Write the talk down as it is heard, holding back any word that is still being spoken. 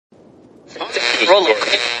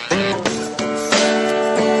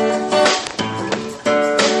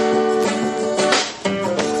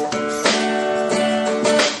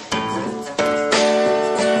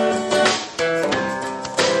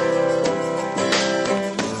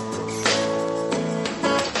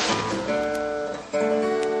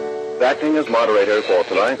Acting as moderator for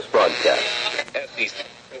tonight's broadcast.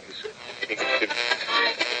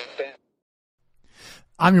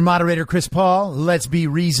 I'm your moderator, Chris Paul. Let's be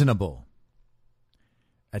reasonable.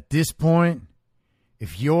 At this point,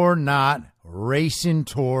 if you're not racing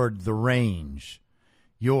toward the range,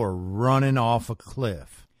 you're running off a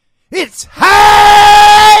cliff. It's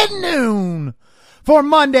high noon for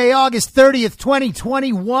Monday, August 30th,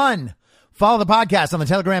 2021. Follow the podcast on the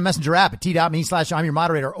Telegram Messenger app at t.me/I'm your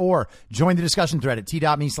moderator or join the discussion thread at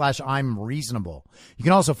t.me/I'm reasonable. You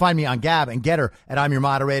can also find me on Gab and Getter at I'm your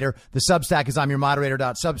moderator. The Substack is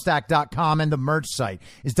imyourmoderator.substack.com and the merch site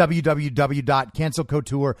is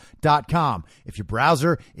www.cancelcouture.com. If your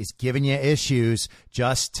browser is giving you issues,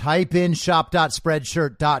 just type in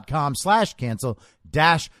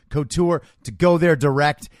shop.spreadshirt.com/cancel-couture to go there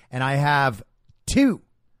direct. And I have 2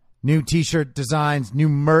 new t-shirt designs, new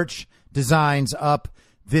merch designs up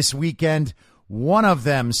this weekend. One of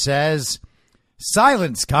them says,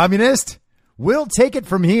 "Silence, communist. We'll take it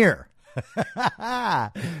from here."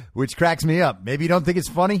 Which cracks me up. Maybe you don't think it's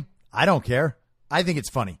funny. I don't care. I think it's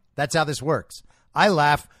funny. That's how this works. I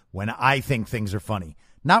laugh when I think things are funny,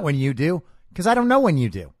 not when you do, because I don't know when you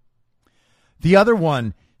do. The other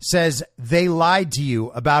one says, "They lied to you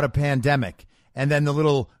about a pandemic." And then the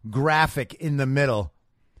little graphic in the middle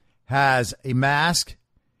has a mask,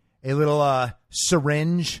 a little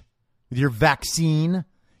syringe with your vaccine,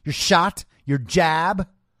 your shot, your jab.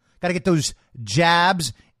 Got to get those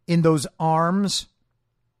jabs in those arms.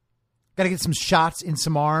 Got to get some shots in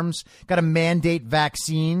some arms. Got to mandate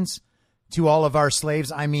vaccines to all of our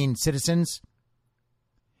slaves, I mean citizens.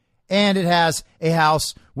 And it has a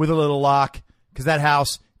house with a little lock because that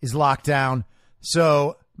house is locked down.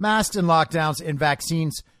 So masks and lockdowns and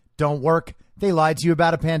vaccines don't work. They lied to you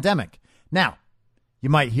about a pandemic. Now, you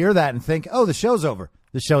might hear that and think, oh, the show's over.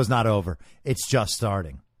 The show's not over. It's just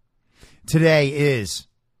starting. Today is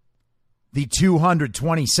the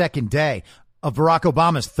 222nd day of Barack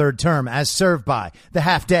Obama's third term as served by the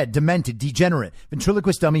half-dead, demented, degenerate,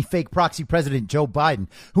 ventriloquist dummy, fake proxy president Joe Biden,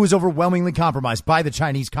 who is overwhelmingly compromised by the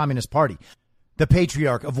Chinese Communist Party, the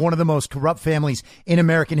patriarch of one of the most corrupt families in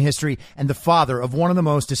American history, and the father of one of the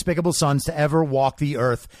most despicable sons to ever walk the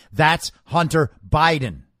earth. That's Hunter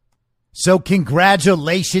Biden. So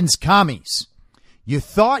congratulations, commies. You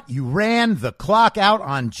thought you ran the clock out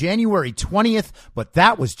on January 20th, but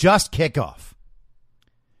that was just kickoff.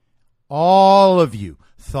 All of you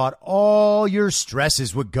thought all your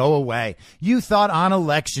stresses would go away. You thought on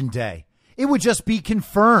Election Day it would just be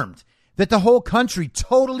confirmed that the whole country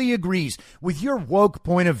totally agrees with your woke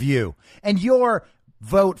point of view and your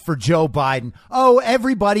vote for Joe Biden. Oh,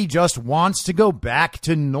 everybody just wants to go back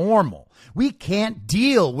to normal. We can't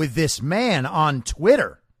deal with this man on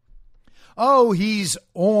Twitter. Oh, he's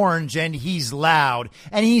orange and he's loud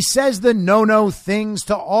and he says the no-no things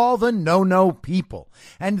to all the no-no people.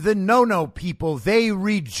 And the no-no people, they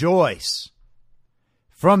rejoice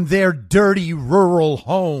from their dirty rural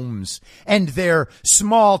homes and their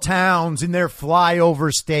small towns in their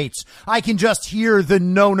flyover states. I can just hear the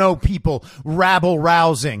no-no people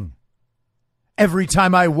rabble-rousing every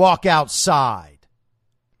time I walk outside.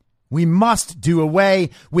 We must do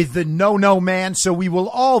away with the no-no man, so we will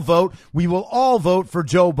all vote. We will all vote for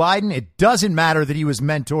Joe Biden. It doesn't matter that he was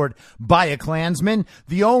mentored by a Klansman.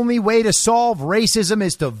 The only way to solve racism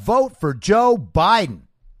is to vote for Joe Biden.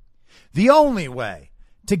 The only way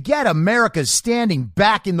to get America's standing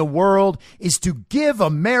back in the world is to give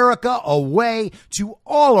America away to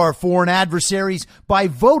all our foreign adversaries by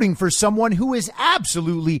voting for someone who is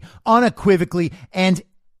absolutely, unequivocally, and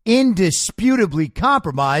indisputably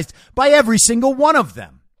compromised by every single one of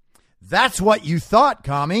them. That's what you thought,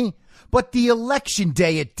 commie. But the election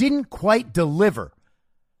day, it didn't quite deliver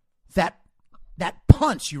that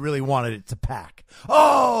punch you really wanted it to pack.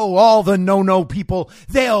 Oh, all the no-no people,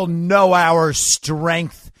 they'll know our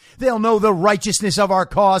strength. They'll know the righteousness of our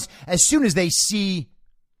cause as soon as they see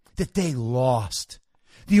that they lost.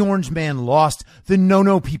 The orange man lost. The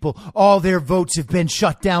no-no people, all their votes have been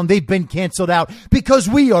shut down. They've been canceled out because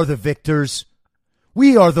we are the victors.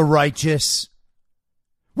 We are the righteous.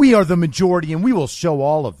 We are the majority, and we will show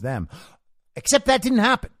all of them. Except that didn't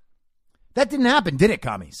happen. That didn't happen, did it,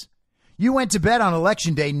 commies? You went to bed on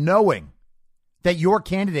Election Day knowing that your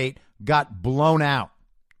candidate got blown out.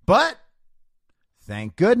 But,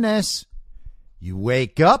 thank goodness, you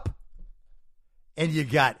wake up And you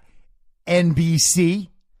got NBC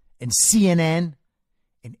and CNN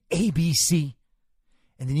and ABC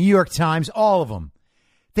and the New York Times, all of them.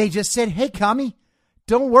 They just said, hey, commie,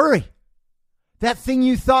 don't worry. That thing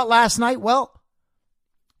you thought last night, well,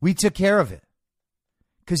 we took care of it.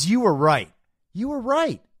 Because you were right. You were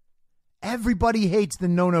right. Everybody hates the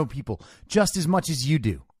no-no people just as much as you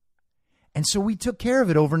do. And so we took care of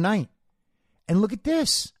it overnight. And look at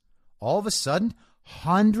this. All of a sudden,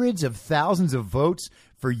 hundreds of thousands of votes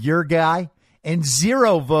for your guy and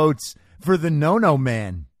 0 votes for the no-no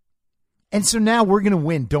man. And so now we're going to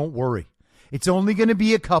win. Don't worry. It's only going to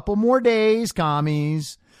be a couple more days,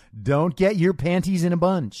 commies. Don't get your panties in a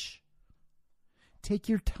bunch. Take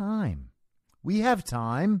your time. We have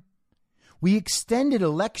time. We extended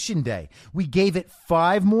Election Day. We gave it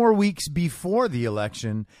 5 more weeks before the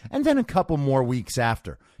election and then a couple more weeks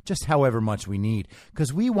after, just however much we need,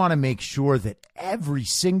 because we want to make sure that every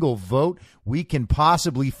single vote we can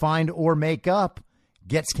possibly find or make up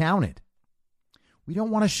gets counted. We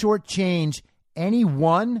don't want to shortchange any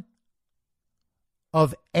one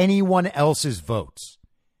of anyone else's votes.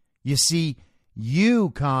 You see, you,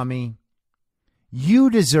 commie, you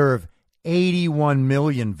deserve 81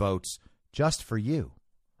 million votes just for you.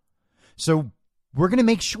 So we're going to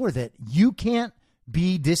make sure that you can't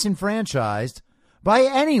be disenfranchised by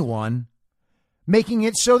anyone making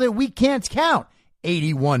it so that we can't count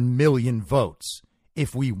 81 million votes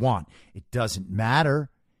if we want. It doesn't matter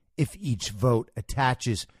if each vote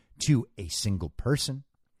attaches to a single person.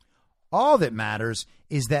 All that matters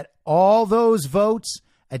is that all those votes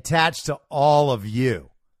attach to all of you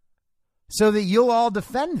so that you'll all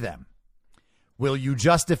defend them. Will you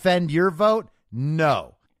just defend your vote?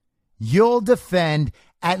 No. You'll defend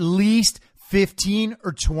at least 15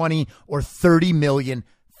 or 20 or 30 million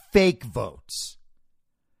fake votes.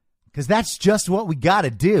 Because that's just what we got to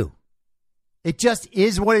do. It just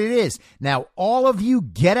is what it is. Now, all of you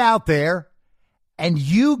get out there and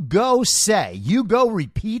you go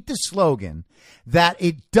repeat the slogan that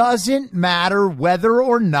it doesn't matter whether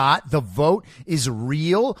or not the vote is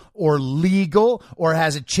real or legal or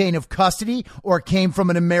has a chain of custody or came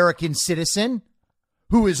from an American citizen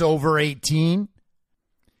who is over 18.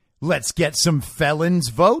 Let's get some felons'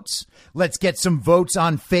 votes. Let's get some votes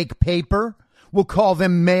on fake paper. We'll call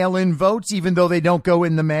them mail-in votes, even though they don't go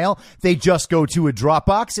in the mail. They just go to a drop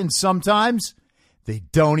box, and sometimes they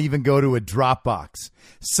don't even go to a drop box.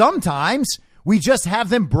 Sometimes we just have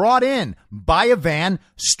them brought in by a van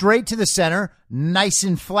straight to the center, nice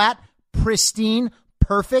and flat, pristine,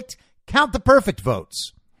 perfect. Count the perfect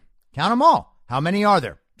votes. Count them all. How many are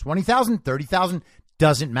there? 20,000, 30,000?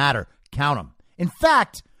 Doesn't matter. Count them. In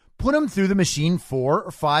fact, put them through the machine 4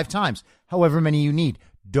 or 5 times, however many you need.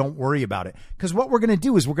 Don't worry about it. Because what we're going to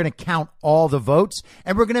do is we're going to count all the votes,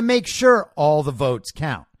 and we're going to make sure all the votes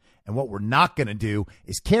count. And what we're not going to do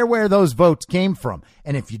is care where those votes came from.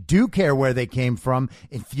 And if you do care where they came from,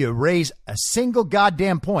 if you raise a single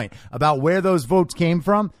goddamn point about where those votes came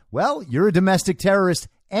from, well, you're a domestic terrorist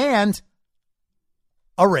and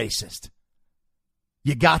a racist.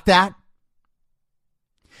 You got that?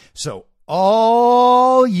 So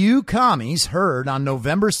all you commies heard on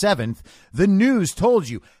November 7th, the news told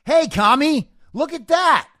you, hey, commie, look at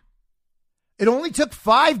that. It only took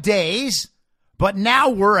 5 days, but now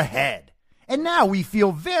we're ahead. And now we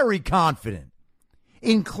feel very confident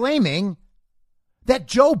in claiming that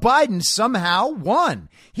Joe Biden somehow won.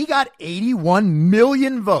 He got 81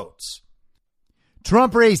 million votes.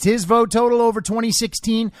 Trump raised his vote total over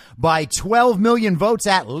 2016 by 12 million votes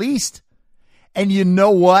at least. And you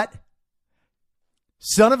know what?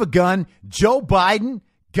 Son of a gun, Joe Biden,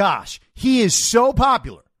 gosh, he is so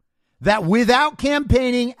popular that without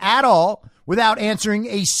campaigning at all, without answering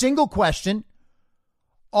a single question,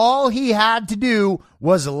 all he had to do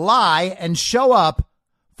was lie and show up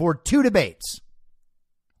for 2 debates.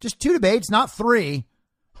 Just 2 debates, not 3.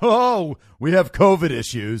 Oh, we have COVID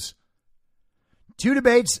issues. 2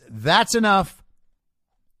 debates, that's enough.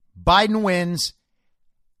 Biden wins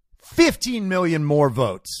 15 million more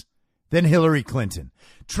votes than Hillary Clinton.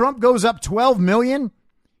 Trump goes up 12 million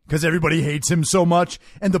because everybody hates him so much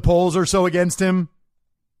and the polls are so against him.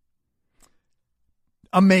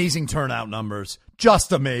 Amazing turnout numbers.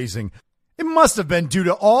 Just amazing. It must have been due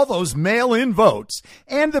to all those mail-in votes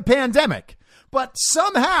and the pandemic. But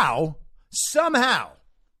somehow,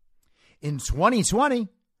 in 2020,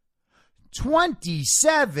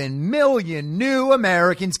 27 million new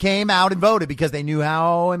Americans came out and voted because they knew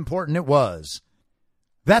how important it was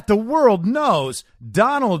that the world knows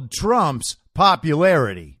Donald Trump's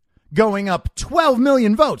popularity going up 12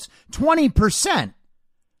 million votes, 20%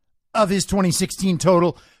 of his 2016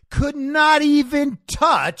 total could not even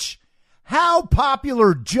touch how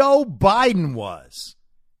popular Joe Biden was.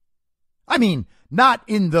 I mean, not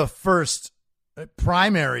in the first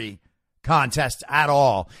primary contest at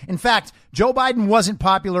all. In fact, Joe Biden wasn't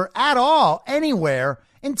popular at all anywhere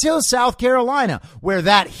until South Carolina, where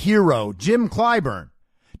that hero, Jim Clyburn,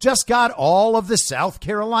 just got all of the South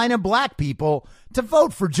Carolina black people to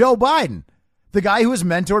vote for Joe Biden, the guy who was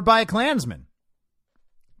mentored by a Klansman.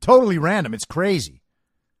 Totally random. It's crazy.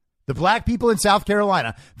 The black people in South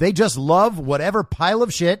Carolina, they just love whatever pile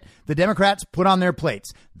of shit the Democrats put on their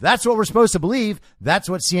plates. That's what we're supposed to believe. That's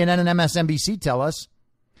what CNN and MSNBC tell us.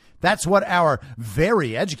 That's what our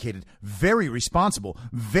very educated, very responsible,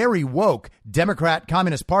 very woke Democrat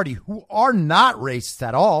Communist Party, who are not racist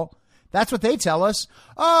at all, that's what they tell us.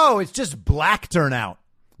 Oh, it's just black turnout.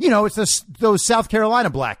 You know, it's those South Carolina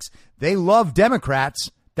blacks. They love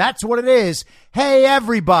Democrats. That's what it is. Hey,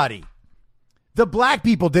 everybody. The black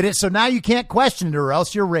people did it, so now you can't question it or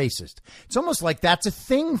else you're racist. It's almost like that's a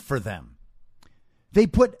thing for them. They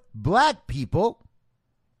put black people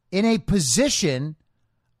in a position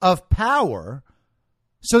of power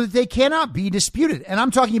so that they cannot be disputed. And I'm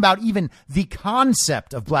talking about even the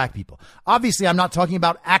concept of black people. Obviously, I'm not talking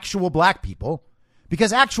about actual black people,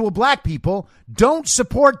 because actual black people don't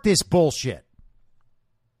support this bullshit.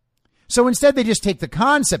 So instead, they just take the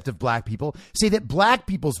concept of black people, say that black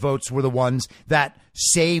people's votes were the ones that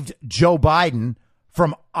saved Joe Biden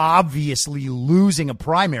from obviously losing a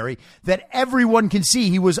primary that everyone can see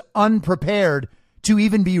he was unprepared to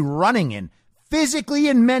even be running in, physically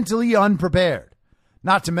and mentally unprepared,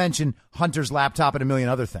 not to mention Hunter's laptop and a million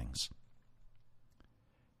other things.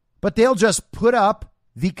 But they'll just put up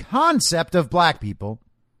the concept of black people,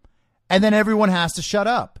 and then everyone has to shut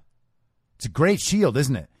up. It's a great shield,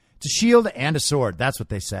 isn't it? It's a shield and a sword. That's what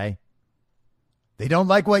they say. They don't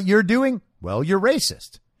like what you're doing? Well, you're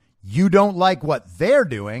racist. You don't like what they're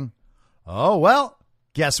doing? Oh, well,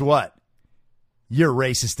 guess what? You're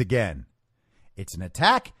racist again. It's an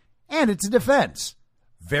attack and it's a defense.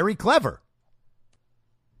 Very clever.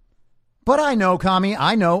 But I know, Commie,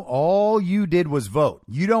 I know all you did was vote.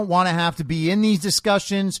 You don't want to have to be in these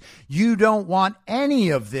discussions. You don't want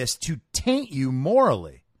any of this to taint you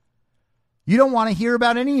morally. You don't want to hear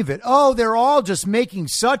about any of it. Oh, they're all just making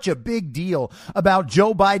such a big deal about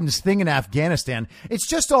Joe Biden's thing in Afghanistan. It's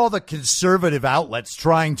just all the conservative outlets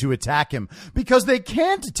trying to attack him because they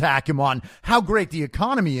can't attack him on how great the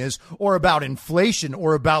economy is, or about inflation,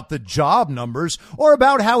 or about the job numbers, or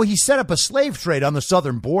about how he set up a slave trade on the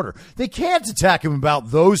southern border. They can't attack him about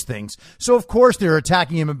those things. So, of course, they're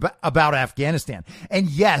attacking him about Afghanistan. And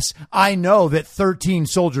yes, I know that 13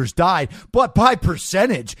 soldiers died, but by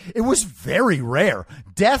percentage, it was very rare.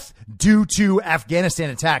 Death due to Afghanistan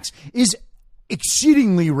attacks is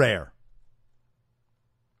exceedingly rare.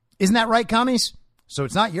 Isn't that right, commies? So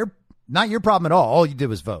it's not your problem at all. All you did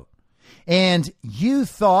was vote. And you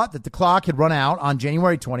thought that the clock had run out on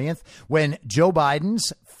January 20th when Joe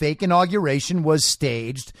Biden's fake inauguration was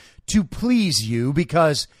staged to please you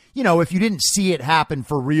because, you know, if you didn't see it happen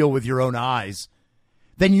for real with your own eyes,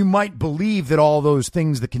 then you might believe that all those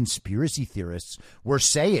things the conspiracy theorists were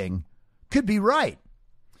saying could be right.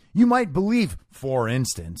 You might believe, for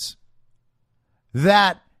instance,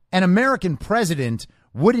 that an American president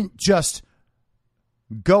wouldn't just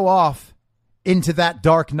go off into that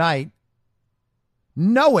dark night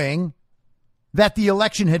knowing that the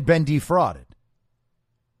election had been defrauded.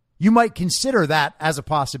 You might consider that as a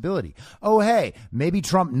possibility. Oh, hey, maybe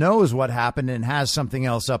Trump knows what happened and has something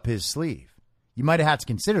else up his sleeve. You might have had to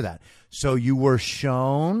consider that. So you were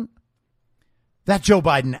shown that Joe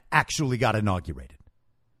Biden actually got inaugurated.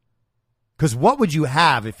 Because what would you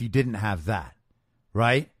have if you didn't have that,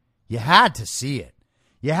 right? You had to see it.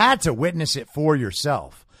 You had to witness it for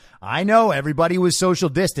yourself. I know everybody was social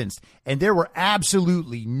distanced, and there were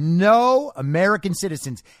absolutely no American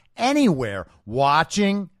citizens anywhere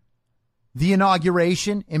watching the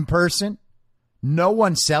inauguration in person. No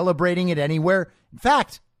one celebrating it anywhere. In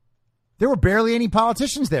fact, there were barely any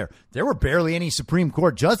politicians there. There were barely any Supreme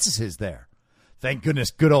Court justices there. Thank goodness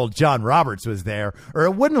good old John Roberts was there, or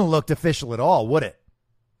it wouldn't have looked official at all, would it?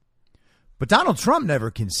 But Donald Trump never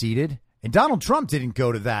conceded, and Donald Trump didn't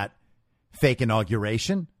go to that fake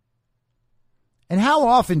inauguration. And how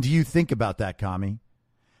often do you think about that, Commie?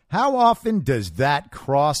 How often does that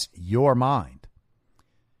cross your mind?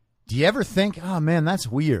 Do you ever think, oh, man, that's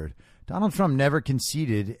weird. Donald Trump never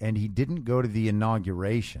conceded, and he didn't go to the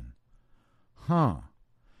inauguration. Huh.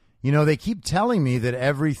 You know, they keep telling me that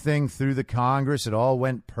everything through the Congress, it all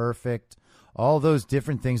went perfect. All those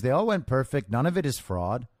different things, they all went perfect. None of it is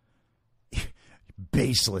fraud.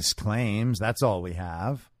 Baseless claims. That's all we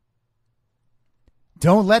have.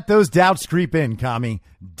 Don't let those doubts creep in, commie.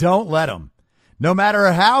 Don't let them. No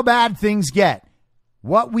matter how bad things get,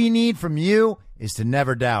 what we need from you is to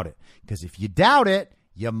never doubt it. Because if you doubt it,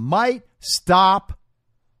 you might stop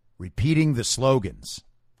repeating the slogans.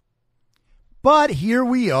 But here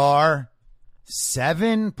we are,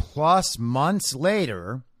 7+ months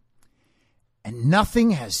later, and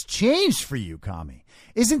nothing has changed for you, commie.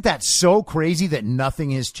 Isn't that so crazy that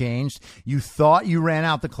nothing has changed? You thought you ran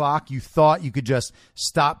out the clock. You thought you could just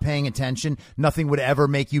stop paying attention. Nothing would ever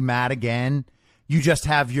make you mad again. You just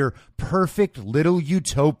have your perfect little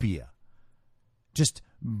utopia just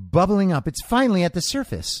bubbling up. It's finally at the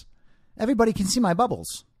surface. Everybody can see my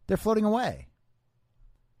bubbles. They're floating away.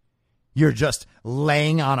 You're just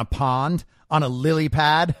laying on a pond, on a lily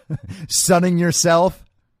pad, sunning yourself.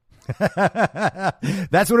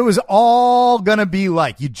 That's what it was all going to be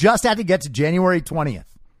like. You just had to get to January 20th.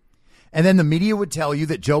 And then the media would tell you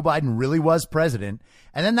that Joe Biden really was president.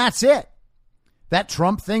 And then that's it. That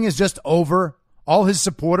Trump thing is just over. All his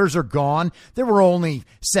supporters are gone. There were only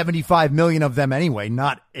 75 million of them anyway,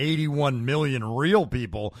 not 81 million real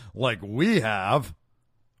people like we have.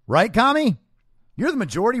 Right, commie? You're the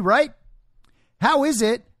majority, right? How is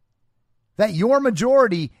it that your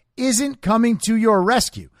majority isn't coming to your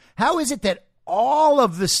rescue? How is it that all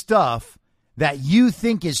of the stuff that you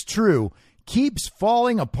think is true keeps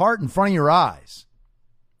falling apart in front of your eyes?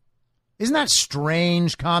 Isn't that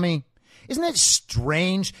strange, commie? Isn't it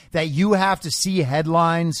strange that you have to see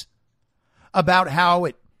headlines about how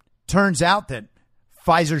it turns out that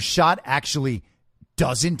Pfizer's shot actually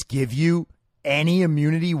doesn't give you any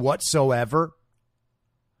immunity whatsoever?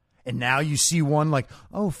 And now you see one like,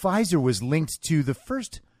 oh, Pfizer was linked to the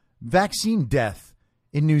first vaccine death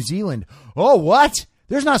in New Zealand. Oh, what?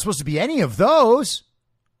 There's not supposed to be any of those.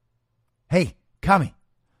 Hey, commie,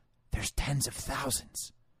 there's tens of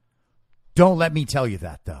thousands. Don't let me tell you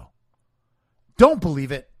that, though. Don't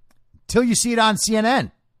believe it till you see it on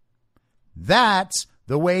CNN. That's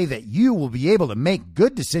the way that you will be able to make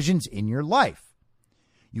good decisions in your life.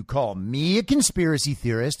 You call me a conspiracy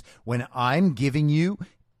theorist when I'm giving you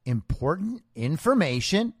important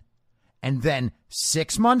information, and then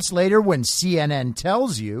 6 months later when CNN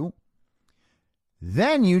tells you,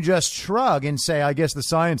 then you just shrug and say, I guess the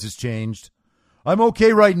science has changed. I'm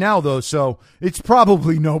okay right now, though, so it's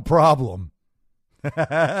probably no problem.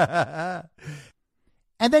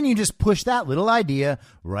 And then you just push that little idea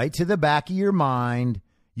right to the back of your mind.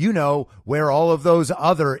 You know where all of those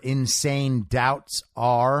other insane doubts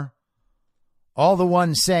are. All the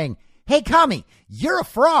ones saying, hey, commie, you're a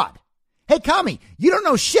fraud. Hey, commie, you don't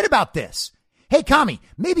know shit about this. Hey, commie,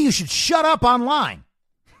 maybe you should shut up online.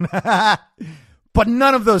 But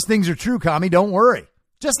none of those things are true, commie. Don't worry.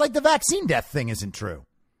 Just like the vaccine death thing isn't true.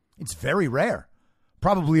 It's very rare.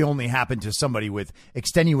 Probably only happened to somebody with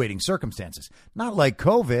extenuating circumstances. Not like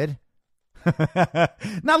COVID.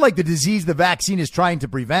 Not like the disease the vaccine is trying to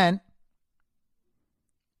prevent.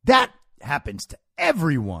 That happens to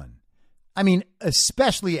everyone. I mean,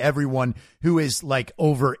 especially everyone who is like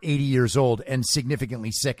over 80 years old and significantly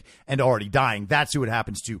sick and already dying. That's who it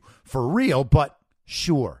happens to for real, but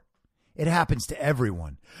sure, it happens to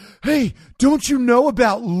everyone. Hey, don't you know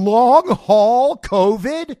about long haul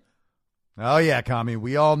COVID? Oh, yeah, commie,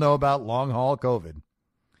 we all know about long haul COVID.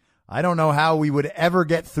 I don't know how we would ever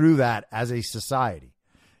get through that as a society.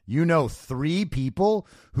 You know, 3 people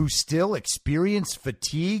who still experience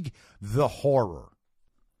fatigue, the horror.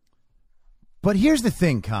 But here's the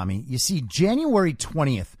thing, commie. You see, January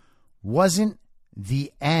 20th wasn't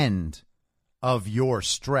the end of your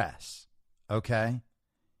stress, okay?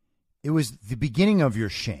 It was the beginning of your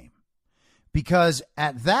shame. Because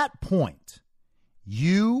at that point,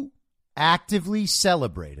 you actively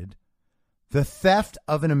celebrated the theft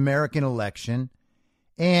of an American election.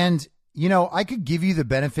 And, you know, I could give you the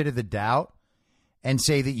benefit of the doubt and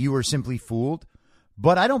say that you were simply fooled,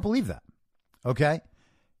 but I don't believe that, okay?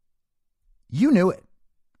 You knew it.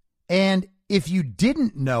 And if you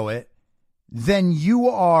didn't know it, then you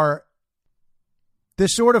are the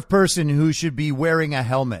sort of person who should be wearing a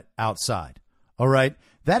helmet outside. All right.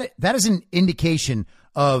 That is an indication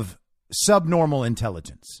of subnormal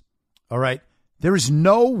intelligence. All right. There is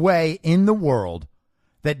no way in the world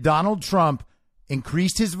that Donald Trump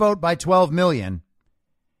increased his vote by 12 million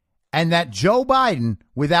and that Joe Biden,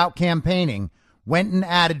 without campaigning, went and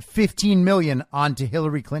added 15 million onto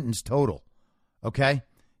Hillary Clinton's total. Okay?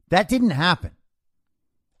 That didn't happen.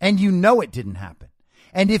 And you know it didn't happen.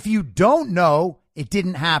 And if you don't know it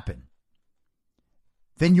didn't happen,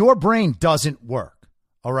 then your brain doesn't work.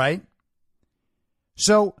 All right?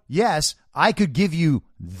 So, yes, I could give you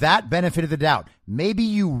that benefit of the doubt. Maybe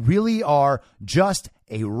you really are just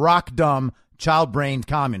a rock-dumb, child-brained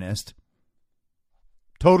communist.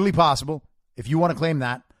 Totally possible. If you want to claim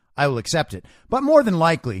that, I will accept it. But more than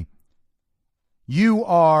likely, you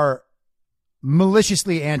are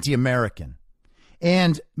maliciously anti-American.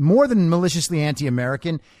 And more than maliciously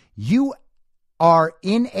anti-American, you are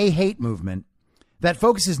in a hate movement that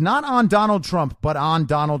focuses not on Donald Trump, but on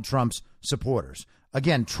Donald Trump's supporters.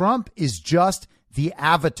 Again, Trump is just the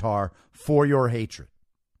avatar for your hatred.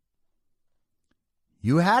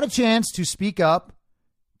 You had a chance to speak up,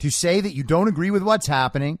 to say that you don't agree with what's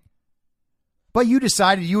happening, but you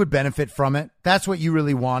decided you would benefit from it. That's what you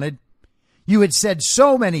really wanted. You had said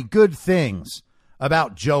so many good things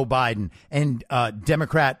about Joe Biden and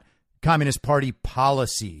Democrat Communist Party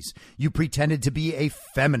policies. You pretended to be a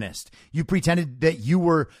feminist. You pretended that you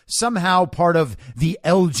were somehow part of the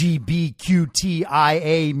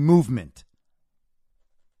LGBTQIA movement.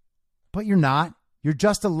 But you're not. You're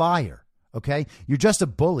just a liar, okay? You're just a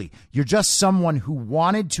bully. You're just someone who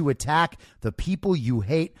wanted to attack the people you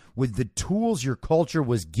hate with the tools your culture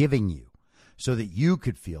was giving you so that you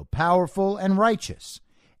could feel powerful and righteous.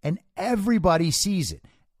 And everybody sees it.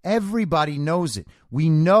 Everybody knows it. We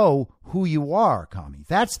know who you are, Commie.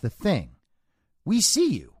 That's the thing. We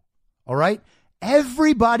see you, all right?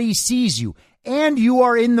 Everybody sees you, and you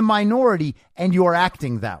are in the minority, and you're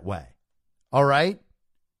acting that way, all right?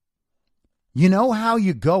 You know how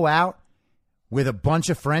you go out with a bunch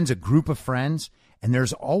of friends, a group of friends, and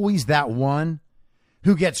there's always that one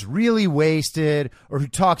who gets really wasted or who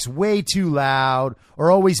talks way too loud or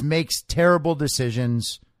always makes terrible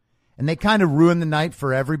decisions, and they kind of ruin the night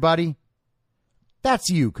for everybody? That's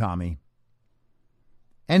you, Commie.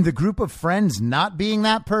 And the group of friends not being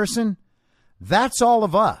that person, that's all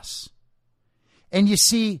of us. And you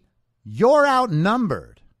see, you're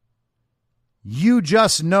outnumbered. You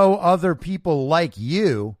just know other people like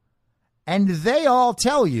you, and they all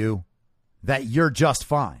tell you that you're just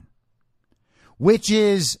fine, which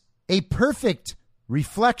is a perfect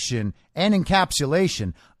reflection and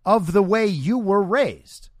encapsulation of the way you were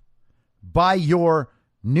raised by your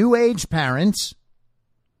new age parents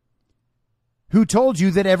who told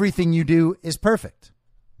you that everything you do is perfect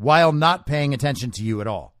while not paying attention to you at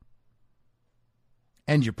all.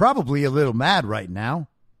 And you're probably a little mad right now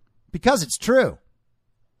because it's true.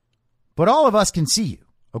 But all of us can see you,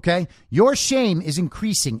 okay? Your shame is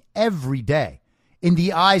increasing every day in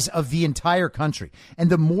the eyes of the entire country. And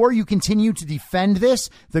the more you continue to defend this,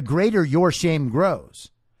 the greater your shame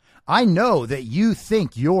grows. I know that you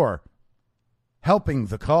think you're helping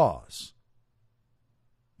the cause.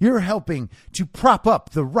 You're helping to prop up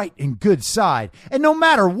the right and good side. And no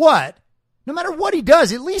matter what he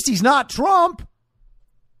does, at least he's not Trump.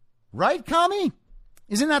 Right, Commie?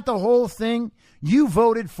 Isn't that the whole thing? You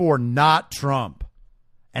voted for not Trump.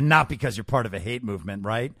 And not because you're part of a hate movement,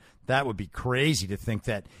 right? That would be crazy to think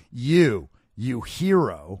that you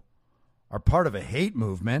hero, are part of a hate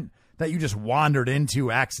movement that you just wandered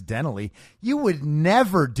into accidentally. You would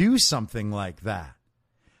never do something like that.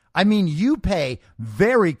 I mean, you pay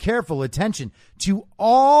very careful attention to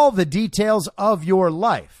all the details of your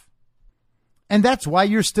life. And that's why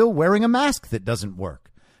you're still wearing a mask that doesn't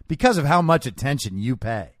work, because of how much attention you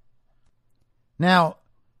pay. Now,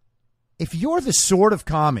 if you're the sort of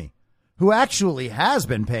commie who actually has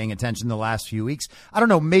been paying attention the last few weeks, I don't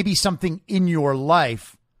know, maybe something in your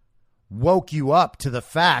life woke you up to the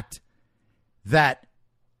fact that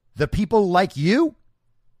the people like you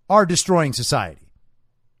are destroying society.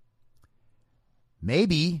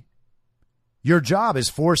 Maybe your job is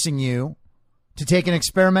forcing you to take an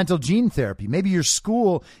experimental gene therapy. Maybe your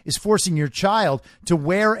school is forcing your child to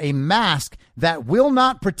wear a mask that will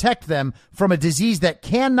not protect them from a disease that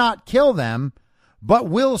cannot kill them, but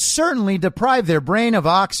will certainly deprive their brain of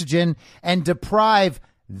oxygen and deprive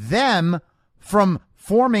them from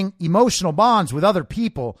forming emotional bonds with other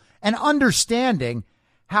people and understanding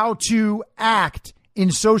how to act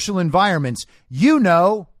in social environments. You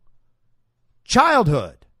know,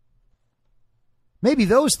 childhood. Maybe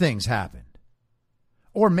those things happened.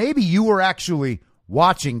 Or maybe you were actually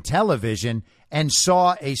watching television and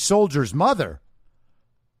saw a soldier's mother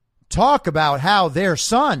talk about how their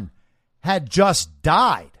son had just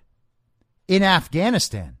died in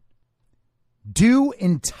Afghanistan due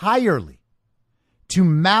entirely to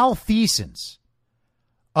malfeasance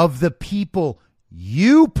of the people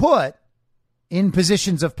you put in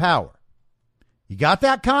positions of power. You got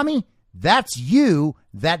that, Commie? That's you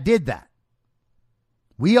that did that.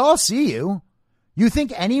 We all see you. You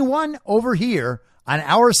think anyone over here on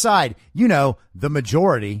our side, you know, the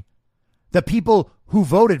majority, the people who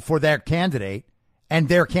voted for their candidate and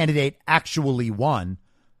their candidate actually won,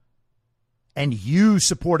 and you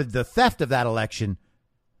supported the theft of that election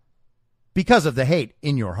because of the hate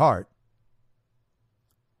in your heart.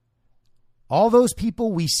 All those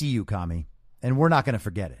people, we see you, commie, and we're not going to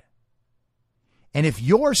forget it. And if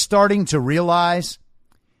you're starting to realize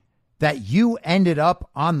that you ended up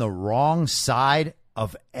on the wrong side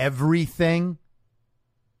of everything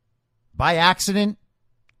by accident,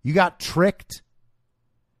 you got tricked,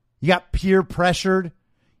 you got peer pressured,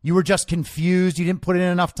 you were just confused, you didn't put in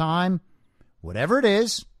enough time, whatever it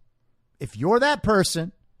is, if you're that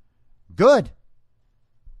person, good.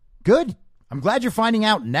 I'm glad you're finding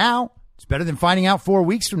out now. It's better than finding out 4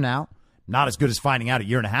 weeks from now. Not as good as finding out a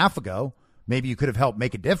year and a half ago. Maybe you could have helped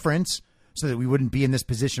make a difference so that we wouldn't be in this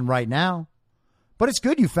position right now. But it's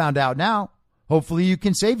good you found out now. Hopefully you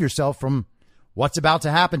can save yourself from what's about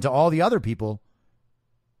to happen to all the other people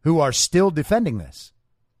who are still defending this.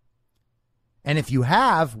 And if you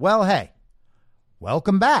have, well, hey,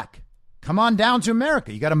 welcome back. Come on down to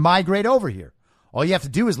America. You got to migrate over here. All you have to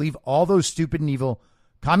do is leave all those stupid and evil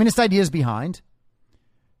communist ideas behind.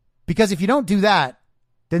 Because if you don't do that,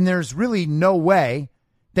 then there's really no way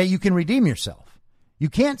that you can redeem yourself. You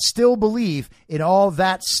can't still believe in all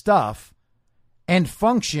that stuff and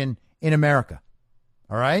function in America.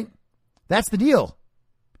 All right? That's the deal.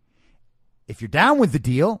 If you're down with the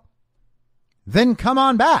deal, then come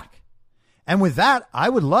on back. And with that, I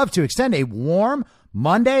would love to extend a warm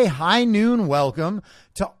Monday high noon welcome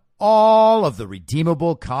to all of the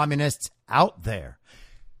redeemable communists out there.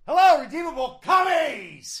 Hello, redeemable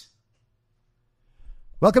commies!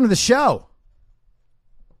 Welcome to the show.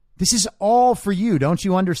 This is all for you. Don't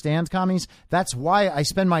you understand, commies? That's why I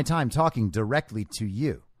spend my time talking directly to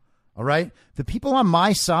you. All right? The people on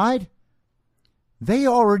my side, they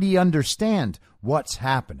already understand what's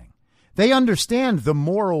happening. They understand the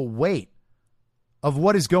moral weight of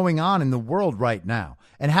what is going on in the world right now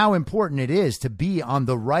and how important it is to be on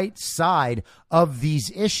the right side of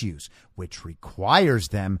these issues, which requires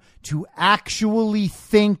them to actually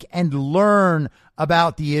think and learn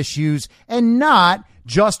about the issues and not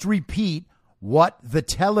just repeat what the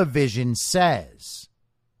television says.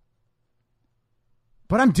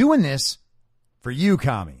 But I'm doing this for you,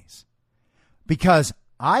 commies, because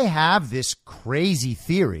I have this crazy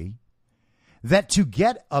theory that to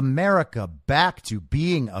get America back to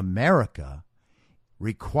being America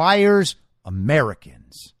requires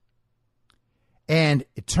Americans. And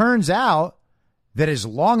it turns out that as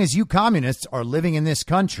long as you communists are living in this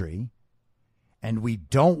country and we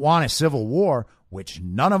don't want a civil war, which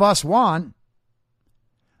none of us want,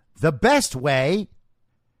 the best way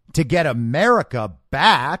to get America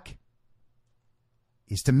back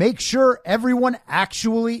is to make sure everyone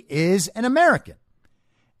actually is an American.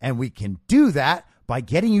 And we can do that by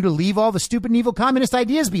getting you to leave all the stupid and evil communist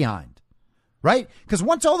ideas behind, right? Because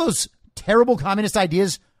once all those terrible communist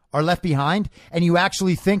ideas are left behind and you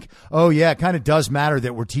actually think, oh, yeah, it kind of does matter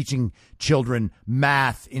that we're teaching children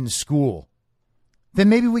math in school, then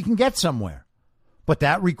maybe we can get somewhere. But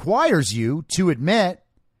that requires you to admit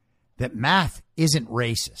that math isn't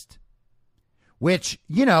racist, which,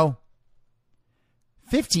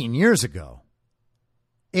 15 years ago,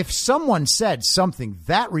 if someone said something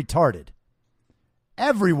that retarded,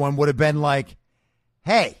 everyone would have been like,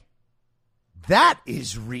 hey, that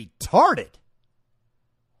is retarded.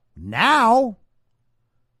 Now,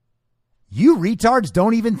 you retards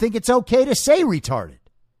don't even think it's okay to say retarded,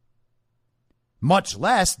 much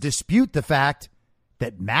less dispute the fact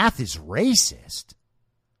that math is racist.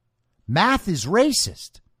 Math is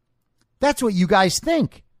racist. That's what you guys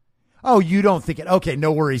think. Oh, you don't think it? Okay,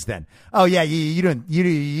 no worries then. Oh yeah, you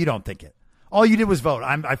don't think it. All you did was vote.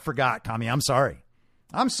 I forgot, commie. I'm sorry.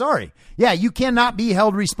 Yeah, you cannot be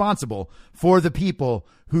held responsible for the people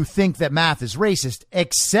who think that math is racist,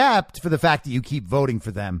 except for the fact that you keep voting for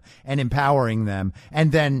them and empowering them.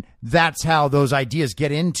 And then that's how those ideas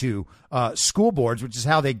get into school boards, which is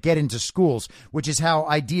how they get into schools, which is how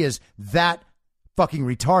ideas that fucking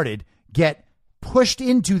retarded get pushed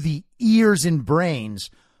into the ears and brains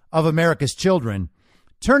of America's children,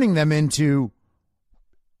 turning them into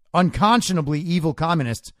unconscionably evil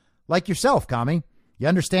communists like yourself, commie. You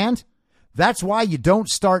understand? That's why you don't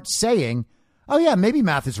start saying, oh yeah, maybe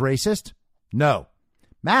math is racist. No,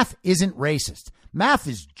 math isn't racist. Math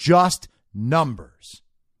is just numbers.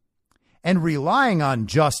 And relying on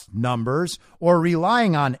just numbers or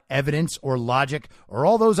relying on evidence or logic or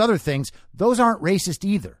all those other things, those aren't racist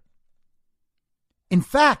either. In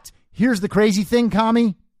fact, here's the crazy thing,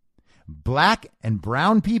 commie. Black and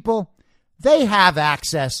brown people, they have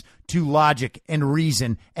access to logic and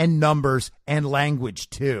reason and numbers and language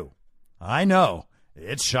too. I know,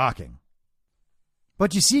 it's shocking.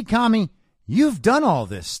 But you see, Kami, you've done all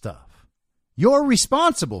this stuff. You're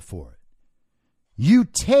responsible for it. You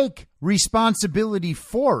take responsibility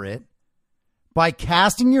for it by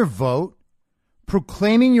casting your vote,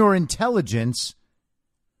 proclaiming your intelligence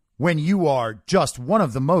when you are just one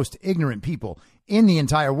of the most ignorant people in the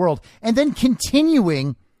entire world, and then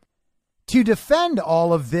continuing to defend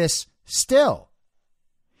all of this still.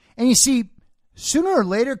 And you see, sooner or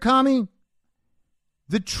later, Kami,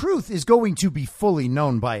 the truth is going to be fully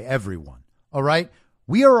known by everyone. All right?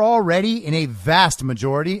 We are already in a vast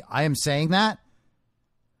majority. I am saying that.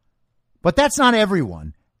 But that's not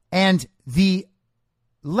everyone. And the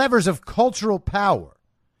levers of cultural power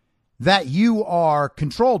that you are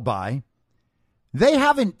controlled by, they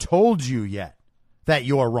haven't told you yet that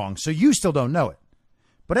you're wrong. So you still don't know it.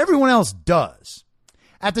 But everyone else does.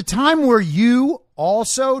 At the time where you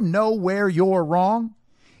also know where you're wrong,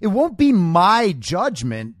 it won't be my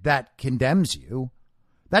judgment that condemns you.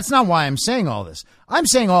 That's not why I'm saying all this. I'm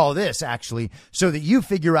saying all this, actually, so that you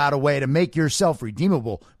figure out a way to make yourself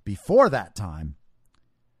redeemable before that time.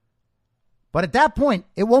 But at that point,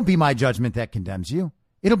 it won't be my judgment that condemns you.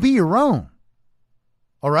 It'll be your own.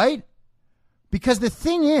 All right? Because the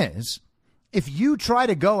thing is, if you try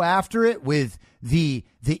to go after it with the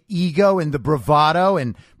ego and the bravado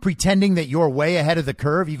and pretending that you're way ahead of the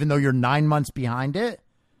curve, even though you're 9 months behind it,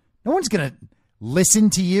 no one's going to listen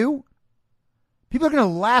to you. People are going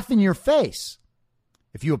to laugh in your face.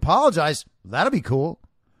 If you apologize, that'll be cool.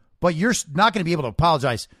 But you're not going to be able to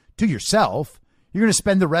apologize to yourself. You're going to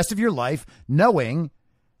spend the rest of your life knowing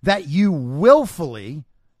that you willfully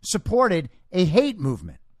supported a hate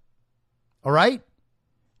movement. All right?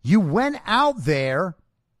 You went out there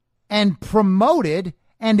and promoted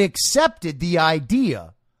and accepted the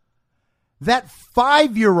idea that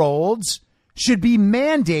 5-year-olds should be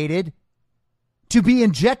mandated to be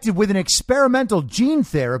injected with an experimental gene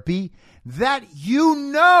therapy that you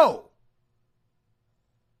know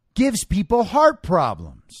gives people heart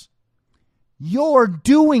problems. You're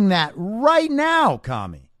doing that right now,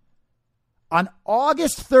 Kami. On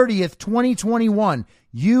August 30th, 2021,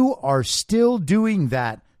 you are still doing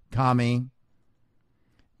that, Kami,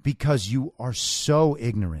 because you are so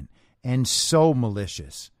ignorant and so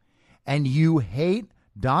malicious. And you hate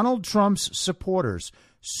Donald Trump's supporters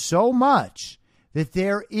so much that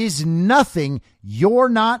there is nothing you're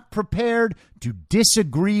not prepared to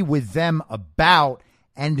disagree with them about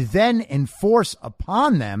and then enforce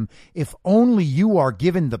upon them if only you are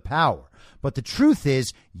given the power. But the truth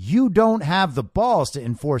is, you don't have the balls to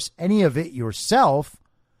enforce any of it yourself.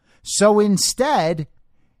 So instead,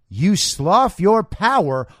 you slough your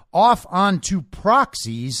power off onto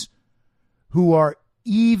proxies who are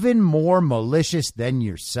even more malicious than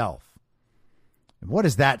yourself. What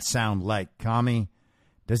does that sound like, Kami?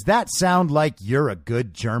 Does that sound like you're a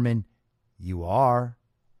good German? You are.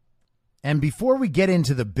 And before we get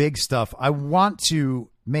into the big stuff, I want to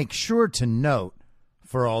make sure to note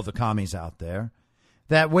for all the commies out there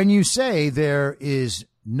that when you say there is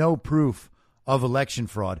no proof of election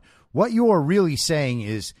fraud, what you are really saying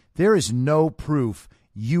is there is no proof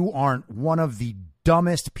you aren't one of the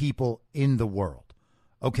dumbest people in the world.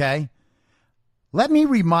 Okay? Let me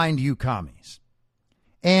remind you, commies.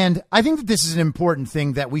 And I think that this is an important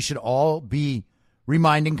thing that we should all be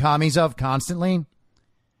reminding commies of constantly.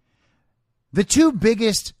 The two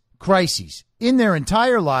biggest crises in their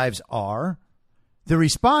entire lives are the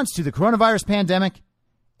response to the coronavirus pandemic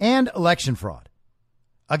and election fraud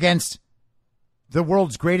against the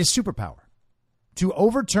world's greatest superpower to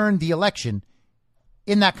overturn the election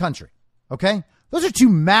in that country. Okay? Those are two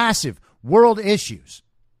massive world issues,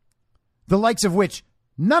 the likes of which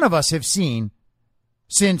none of us have seen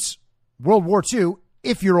since World War II,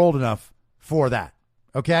 if you're old enough for that.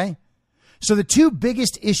 Okay? So the two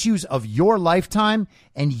biggest issues of your lifetime,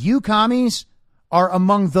 and you commies are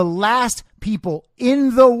among the last people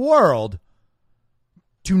in the world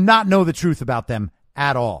to not know the truth about them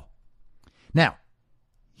at all. Now,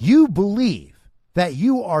 you believe that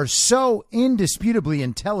you are so indisputably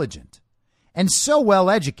intelligent and so well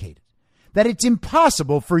educated that it's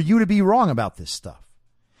impossible for you to be wrong about this stuff.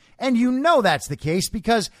 And you know that's the case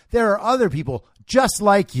because there are other people just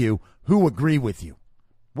like you who agree with you.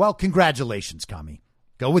 Well, congratulations, Kami.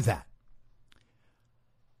 Go with that.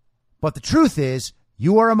 But the truth is,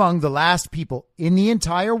 you are among the last people in the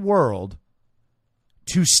entire world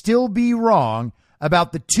to still be wrong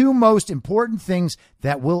about the two most important things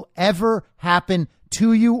that will ever happen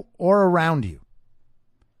to you or around you.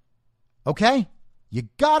 Okay? You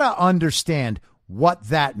gotta understand what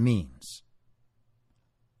that means.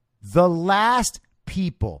 The last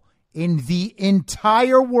people in the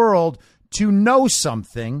entire world to know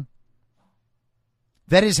something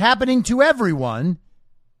that is happening to everyone,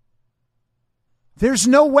 there's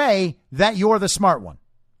no way that you're the smart one.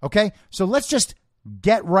 Okay? So let's just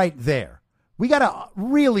get right there. We got to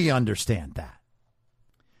really understand that.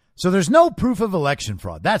 So there's no proof of election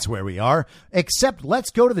fraud. That's where we are. Except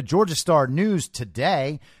let's go to the Georgia Star News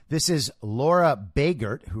today. This is Laura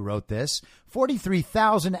Bagert who wrote this.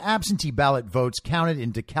 43,000 absentee ballot votes counted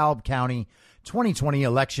in DeKalb County 2020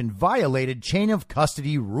 election violated chain of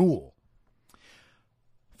custody rule.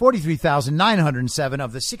 43,907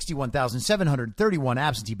 of the 61,731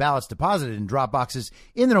 absentee ballots deposited in drop boxes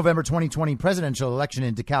in the November 2020 presidential election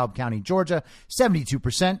in DeKalb County, Georgia,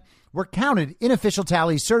 72%, were counted in official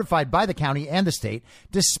tallies certified by the county and the state,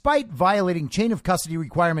 despite violating chain of custody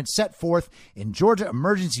requirements set forth in Georgia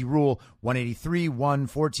Emergency Rule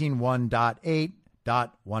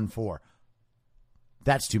 183.114.8.14.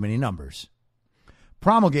 That's too many numbers.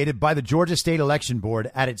 Promulgated by the Georgia State Election Board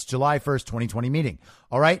at its July 1st, 2020 meeting.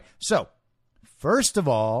 All right. So, first of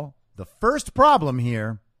all, the first problem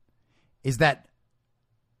here is that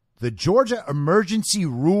the Georgia Emergency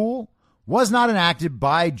Rule was not enacted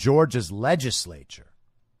by Georgia's legislature.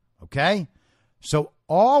 Okay. So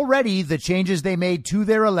already the changes they made to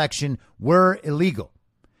their election were illegal.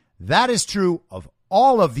 That is true of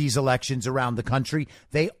all of these elections around the country.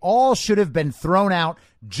 They all should have been thrown out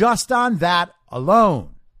just on that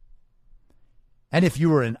alone. And if you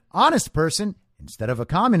were an honest person, instead of a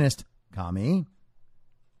communist, commie,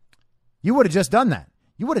 you would have just done that.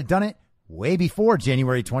 You would have done it way before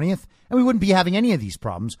January 20th, and we wouldn't be having any of these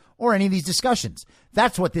problems or any of these discussions.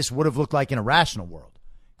 That's what this would have looked like in a rational world.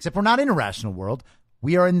 Except we're not in a rational world.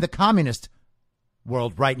 We are in the communist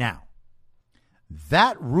world right now.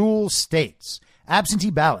 That rule states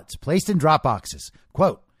absentee ballots placed in drop boxes,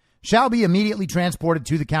 quote, shall be immediately transported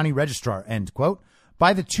to the county registrar, end quote,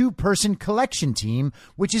 by the two-person collection team,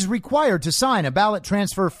 which is required to sign a ballot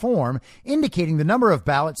transfer form indicating the number of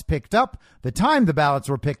ballots picked up, the time the ballots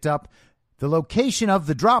were picked up, the location of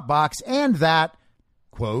the drop box, and that,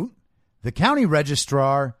 quote, the county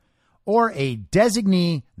registrar or a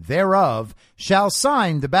designee thereof shall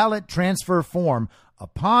sign the ballot transfer form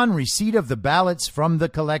upon receipt of the ballots from the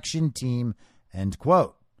collection team, end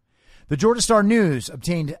quote. The Georgia Star News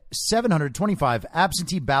obtained 725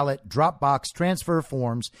 absentee ballot drop box transfer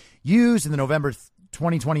forms used in the November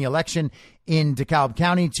 2020 election in DeKalb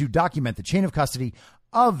County to document the chain of custody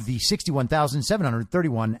of the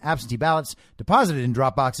 61,731 absentee ballots deposited in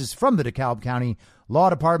drop boxes from the DeKalb County Law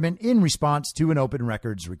Department in response to an open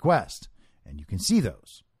records request. And you can see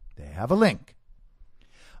those. They have a link.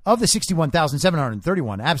 Of the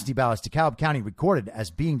 61,731 absentee ballots DeKalb County recorded as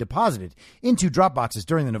being deposited into drop boxes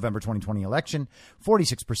during the November 2020 election,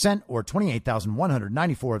 46% or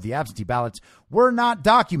 28,194 of the absentee ballots were not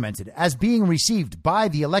documented as being received by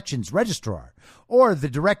the elections registrar or the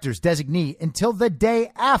director's designee until the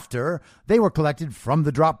day after they were collected from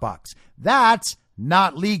the drop box. That's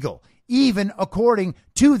not legal, even according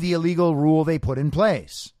to the illegal rule they put in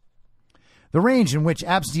place. The range in which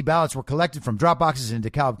absentee ballots were collected from drop boxes in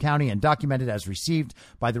DeKalb County and documented as received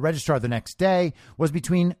by the registrar the next day was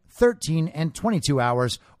between 13 and 22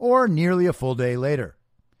 hours, or nearly a full day later.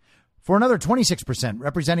 For another 26%,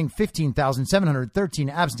 representing 15,713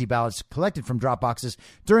 absentee ballots collected from drop boxes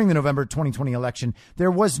during the November 2020 election, there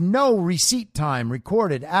was no receipt time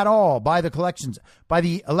recorded at all by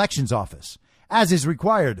the elections office, as is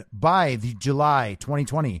required by the July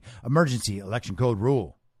 2020 Emergency Election Code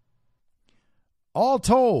rule. All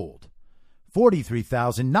told,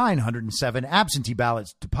 43,907 absentee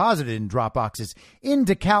ballots deposited in drop boxes in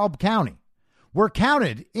DeKalb County were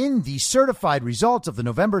counted in the certified results of the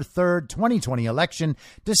November 3rd, 2020 election,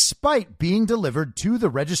 despite being delivered to the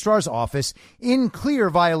registrar's office in clear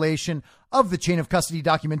violation of the chain of custody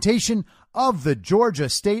documentation of the Georgia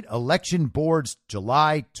State Election Board's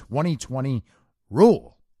July 2020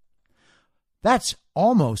 rule. That's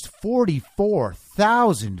almost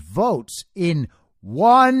 44,000 votes in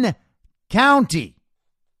one county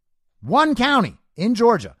in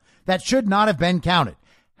Georgia that should not have been counted.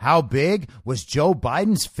 How big was Joe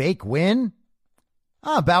Biden's fake win?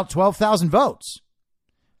 About 12,000 votes.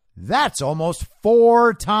 That's almost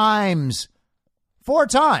four times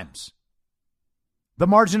the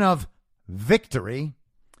margin of victory.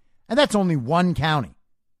 And that's only one county.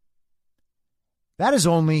 That is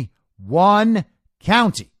only one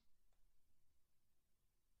county.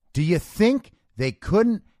 Do you think they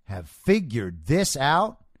couldn't have figured this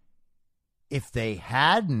out if they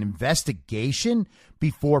had an investigation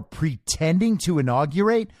before pretending to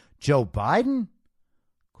inaugurate Joe Biden?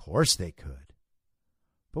 Of course they could.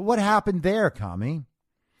 But what happened there, Commie?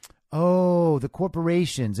 Oh, the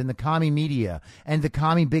corporations and the commie media and the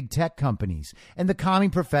commie big tech companies and the commie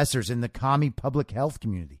professors and the commie public health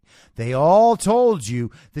community. They all told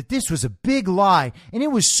you that this was a big lie and it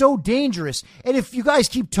was so dangerous. And if you guys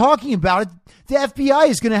keep talking about it, the FBI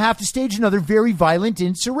is going to have to stage another very violent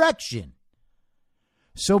insurrection.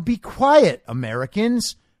 So be quiet,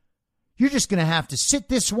 Americans. You're just going to have to sit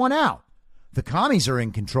this one out. The commies are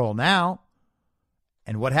in control now.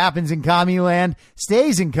 And what happens in commie land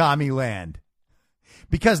stays in commie land.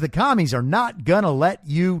 Because the commies are not going to let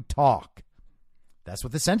you talk. That's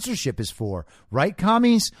what the censorship is for. Right,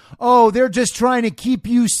 commies? Oh, they're just trying to keep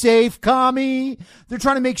you safe, commie. They're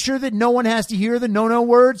trying to make sure that no one has to hear the no-no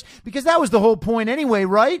words. Because that was the whole point anyway,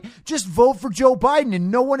 right? Just vote for Joe Biden and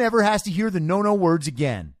no one ever has to hear the no-no words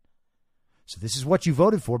again. So this is what you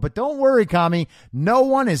voted for. But don't worry, commie. No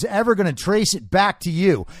one is ever going to trace it back to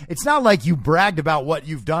you. It's not like you bragged about what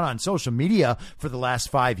you've done on social media for the last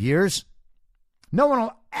 5 years. No one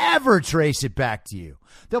will ever trace it back to you.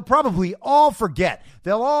 They'll probably all forget.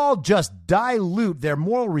 They'll all just dilute their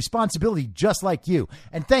moral responsibility just like you.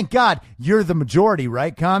 And thank God you're the majority,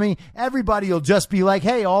 right, commie? Everybody will just be like,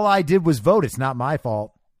 hey, all I did was vote. It's not my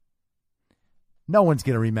fault. No one's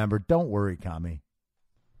going to remember. Don't worry, commie.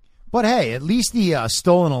 But hey, at least the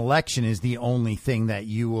stolen election is the only thing that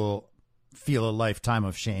you will feel a lifetime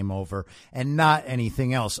of shame over and not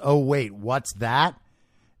anything else. Oh, wait, what's that?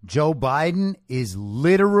 Joe Biden is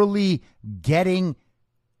literally getting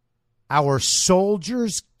our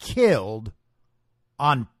soldiers killed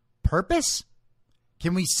on purpose?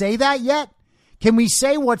 Can we say that yet? Can we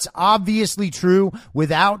say what's obviously true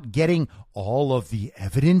without getting all of the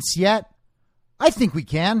evidence yet? I think we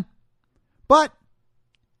can. But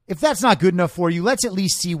if that's not good enough for you, let's at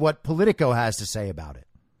least see what Politico has to say about it.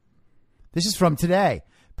 This is from today.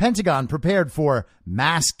 Pentagon prepared for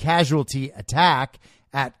mass casualty attack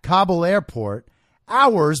at Kabul airport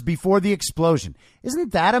hours before the explosion.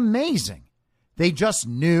 Isn't that amazing? They just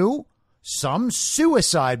knew some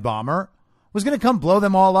suicide bomber was going to come blow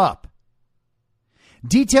them all up.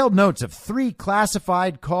 Detailed notes of 3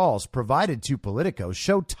 classified calls provided to Politico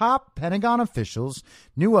show top Pentagon officials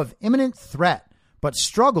knew of imminent threat but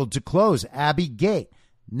struggled to close Abbey Gate.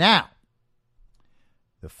 Now,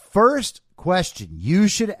 the first question you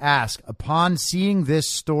should ask upon seeing this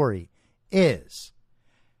story is,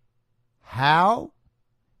 how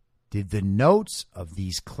did the notes of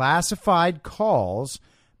these classified calls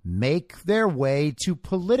make their way to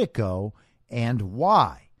Politico and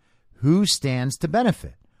why? Who stands to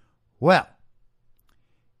benefit? Well,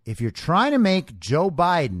 if you're trying to make Joe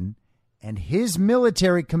Biden and his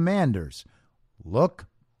military commanders look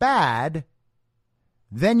bad,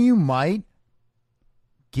 then you might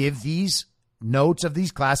give these notes of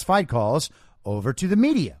these classified calls over to the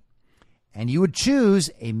media. And you would choose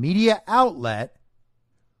a media outlet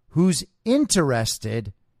who's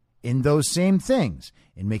interested in those same things,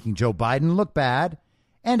 in making Joe Biden look bad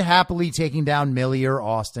and happily taking down Milley or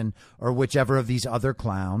Austin or whichever of these other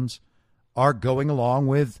clowns are going along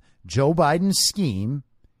with Joe Biden's scheme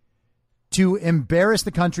to embarrass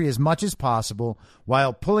the country as much as possible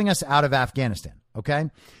while pulling us out of Afghanistan. Okay?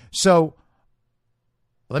 So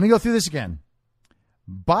let me go through this again.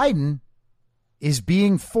 Biden is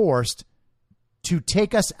being forced to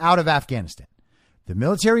take us out of Afghanistan. The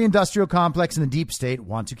military-industrial complex and the deep state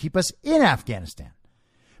want to keep us in Afghanistan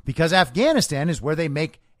because Afghanistan is where they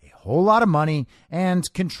make a whole lot of money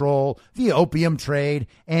and control the opium trade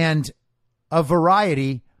and a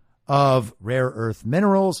variety of rare earth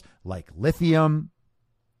minerals like lithium.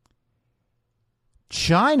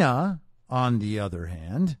 China, on the other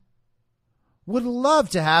hand, would love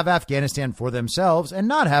to have Afghanistan for themselves and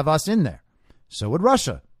not have us in there. So would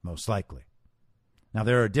Russia, most likely. Now,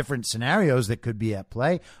 there are different scenarios that could be at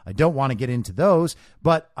play. I don't want to get into those,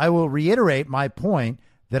 but I will reiterate my point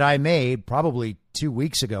that I made probably 2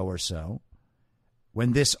 weeks ago or so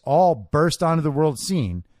when this all burst onto the world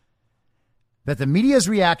scene, that the media's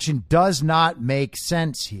reaction does not make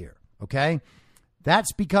sense here, okay?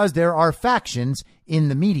 That's because there are factions in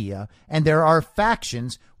the media and there are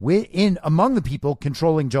factions among the people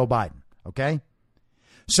controlling Joe Biden, okay?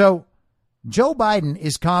 So Joe Biden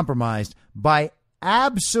is compromised by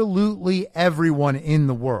absolutely everyone in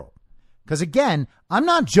the world. Because again, I'm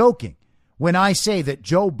not joking when I say that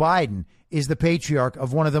Joe Biden is the patriarch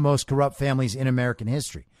of one of the most corrupt families in American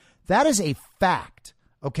history. That is a fact,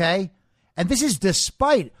 okay? And this is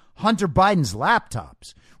despite Hunter Biden's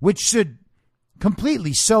laptops, which should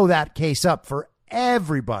completely sew that case up for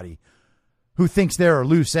everybody who thinks there are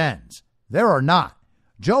loose ends. There are not.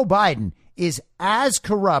 Joe Biden is as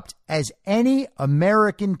corrupt as any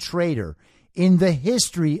American traitor in the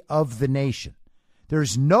history of the nation.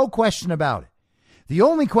 There's no question about it. The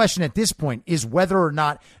only question at this point is whether or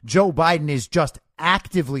not Joe Biden is just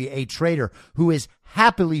actively a traitor who is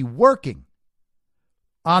happily working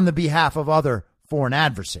on the behalf of other foreign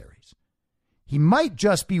adversaries. He might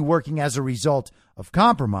just be working as a result of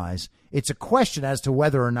compromise. It's a question as to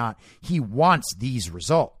whether or not he wants these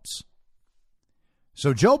results.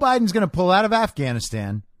 So Joe Biden's going to pull out of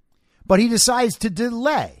Afghanistan, but he decides to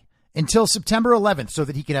delay until September 11th so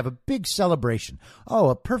that he can have a big celebration. Oh,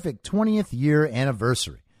 a perfect 20th year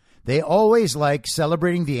anniversary. They always like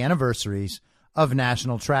celebrating the anniversaries of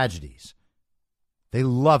national tragedies. They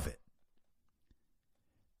love it.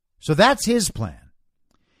 So that's his plan.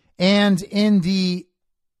 And in the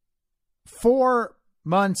 4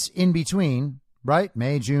 months in between, right?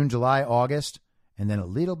 May, June, July, August, and then a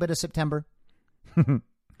little bit of September.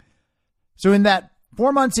 So in that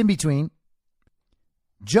 4 months in between,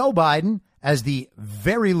 Joe Biden, as the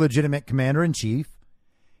very legitimate commander-in-chief,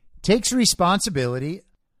 takes responsibility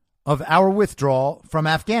of our withdrawal from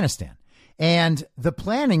Afghanistan. And the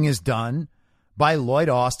planning is done by Lloyd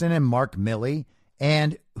Austin and Mark Milley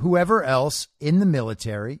and whoever else in the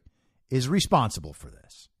military is responsible for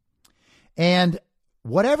this. And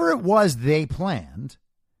whatever it was they planned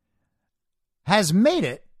has made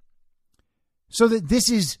it so that this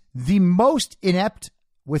is the most inept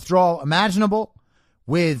withdrawal imaginable,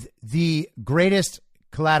 with the greatest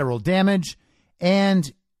collateral damage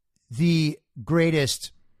and the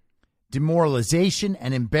greatest demoralization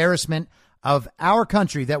and embarrassment of our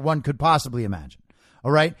country that one could possibly imagine.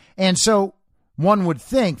 All right. And so one would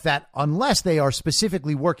think that unless they are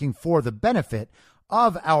specifically working for the benefit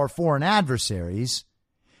of our foreign adversaries,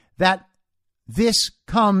 that this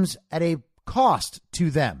comes at a cost to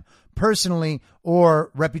them personally or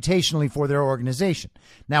reputationally for their organization.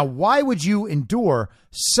 Now, why would you endure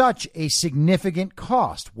such a significant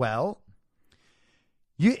cost? Well,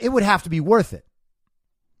 it would have to be worth it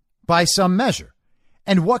by some measure.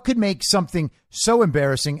 And what could make something so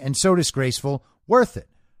embarrassing and so disgraceful worth it?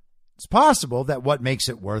 It's possible that what makes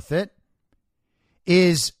it worth it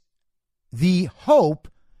is the hope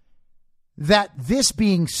that this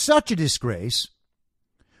being such a disgrace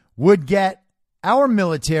would get our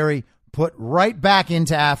military put right back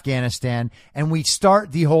into Afghanistan, and we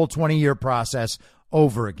start the whole 20-year process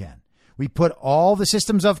over again. We put all the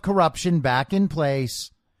systems of corruption back in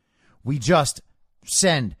place. We just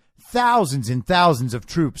send thousands and thousands of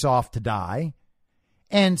troops off to die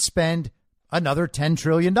and spend another $10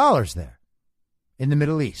 trillion there in the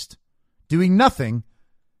Middle East, doing nothing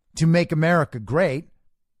to make America great,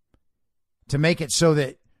 to make it so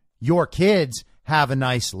that your kids have a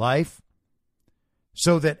nice life,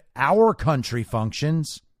 so that our country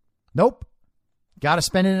functions. Nope. Got to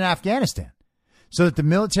spend it in Afghanistan so that the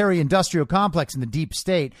military industrial complex and the deep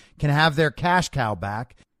state can have their cash cow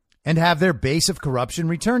back and have their base of corruption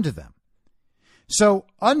returned to them. So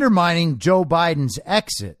undermining Joe Biden's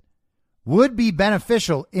exit would be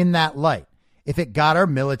beneficial in that light if it got our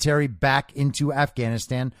military back into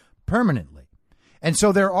Afghanistan permanently. And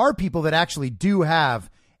so there are people that actually do have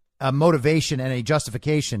a motivation and a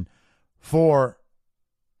justification for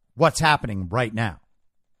what's happening right now.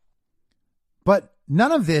 But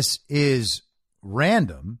none of this is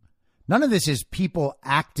random. None of this is people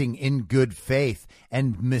acting in good faith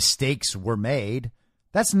and mistakes were made.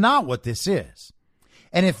 That's not what this is.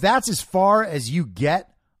 And if that's as far as you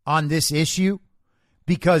get on this issue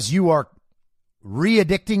because you are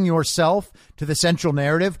re-addicting yourself to the central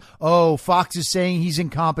narrative, oh, Fox is saying he's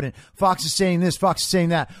incompetent. Fox is saying this. Fox is saying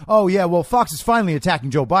that. Oh, yeah, well, Fox is finally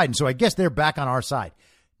attacking Joe Biden, so I guess they're back on our side.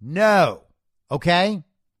 No. Okay?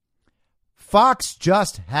 Fox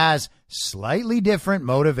just has slightly different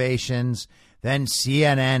motivations than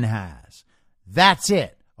CNN has. That's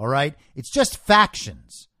it. All right? It's just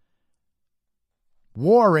factions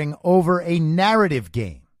warring over a narrative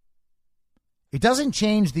game. It doesn't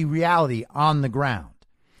change the reality on the ground.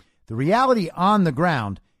 The reality on the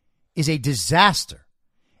ground is a disaster,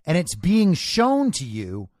 and it's being shown to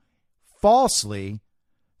you falsely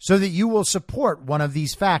so that you will support one of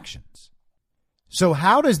these factions. So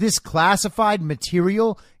how does this classified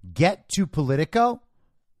material get to Politico?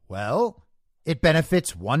 Well, it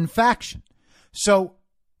benefits one faction. So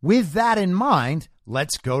with that in mind,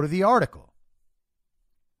 let's go to the article.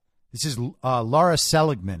 This is Laura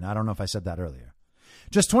Seligman. I don't know if I said that earlier.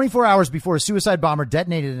 Just 24 hours before a suicide bomber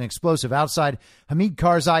detonated an explosive outside Hamid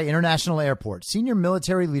Karzai International Airport, senior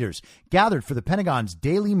military leaders gathered for the Pentagon's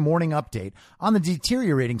daily morning update on the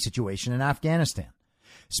deteriorating situation in Afghanistan.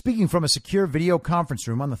 Speaking from a secure video conference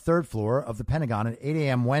room on the third floor of the Pentagon at 8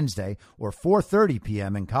 a.m. Wednesday or 4:30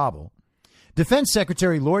 p.m. in Kabul, Defense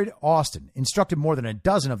Secretary Lloyd Austin instructed more than a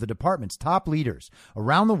dozen of the department's top leaders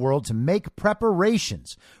around the world to make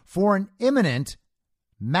preparations for an imminent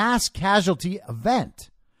mass casualty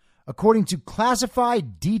event, according to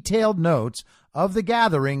classified detailed notes of the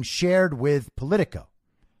gathering shared with Politico.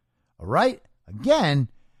 All right? Again,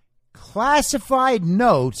 classified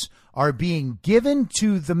notes are being given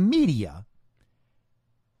to the media,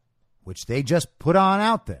 which they just put on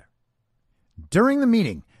out there. During the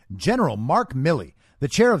meeting, General Mark Milley, the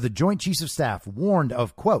chair of the Joint Chiefs of Staff, warned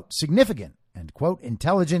of, quote, significant, end quote,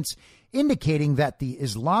 intelligence indicating that the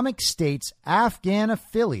Islamic State's Afghan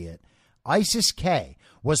affiliate, ISIS-K,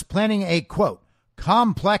 was planning a, quote,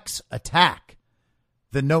 complex attack.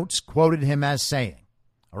 The notes quoted him as saying.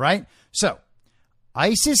 All right? So,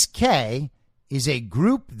 ISIS-K is a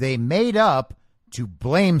group they made up to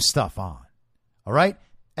blame stuff on. All right?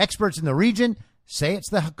 Experts in the region say it's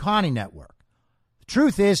the Haqqani Network. The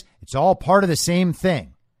truth is, it's all part of the same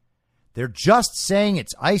thing. They're just saying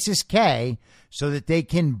it's ISIS-K so that they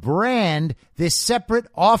can brand this separate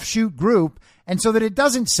offshoot group and so that it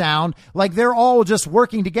doesn't sound like they're all just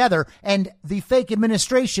working together and the fake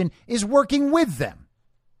administration is working with them.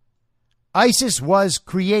 ISIS was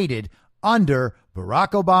created under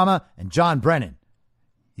Barack Obama and John Brennan.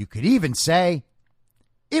 You could even say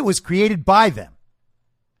it was created by them.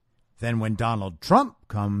 Then when Donald Trump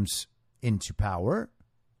comes into power,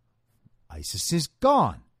 ISIS is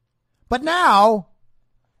gone. But now,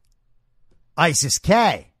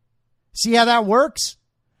 ISIS-K. See how that works?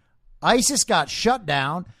 ISIS got shut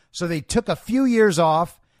down, so they took a few years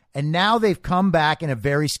off, and now they've come back in a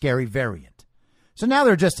very scary variant. So now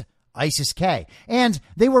they're just ISIS-K. And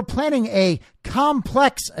they were planning a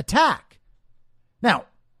complex attack. Now,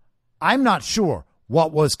 I'm not sure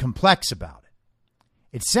what was complex about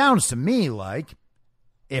it. It sounds to me like,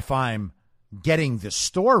 if I'm getting the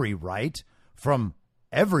story right from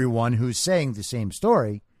everyone who's saying the same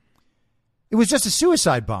story, it was just a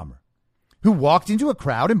suicide bomber who walked into a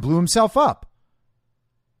crowd and blew himself up.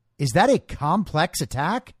 Is that a complex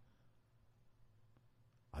attack?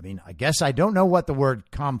 I mean, I guess I don't know what the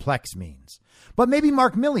word complex means, but maybe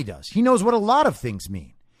Mark Milley does. He knows what a lot of things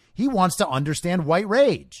mean. He wants to understand white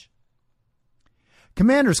rage.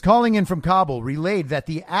 Commanders calling in from Kabul relayed that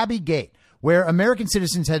the Abbey Gate, where American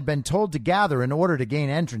citizens had been told to gather in order to gain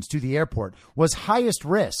entrance to the airport, was highest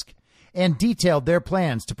risk and detailed their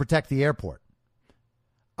plans to protect the airport.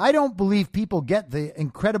 I don't believe people get the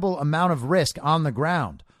incredible amount of risk on the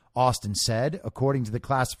ground, Austin said, according to the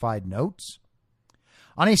classified notes.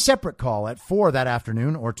 On a separate call at 4 that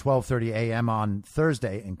afternoon, or 12:30 a.m. on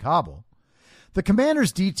Thursday in Kabul, the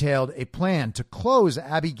commanders detailed a plan to close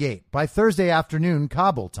Abbey Gate by Thursday afternoon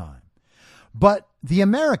Kabul time. But the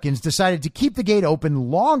Americans decided to keep the gate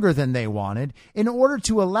open longer than they wanted in order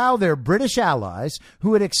to allow their British allies,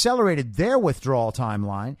 who had accelerated their withdrawal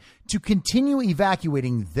timeline, to continue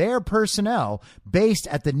evacuating their personnel based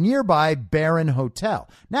at the nearby Baron Hotel.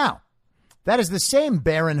 Now, that is the same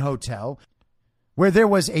Baron Hotel where there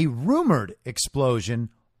was a rumored explosion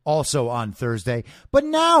also on Thursday. But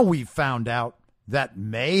now we've found out that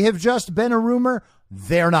may have just been a rumor.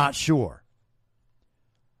 They're not sure.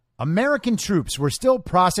 American troops were still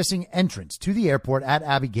processing entrance to the airport at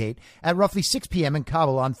Abbey Gate at roughly 6 p.m. in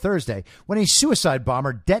Kabul on Thursday when a suicide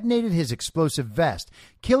bomber detonated his explosive vest,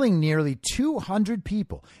 killing nearly 200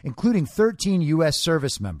 people, including 13 U.S.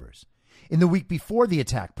 service members. In the week before the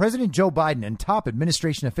attack, President Joe Biden and top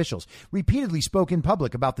administration officials repeatedly spoke in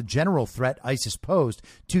public about the general threat ISIS posed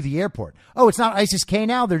to the airport. Oh, it's not ISIS-K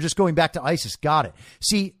now? They're just going back to ISIS. Got it.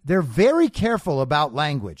 See, they're very careful about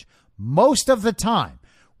language. Most of the time,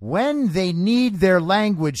 when they need their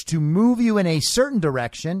language to move you in a certain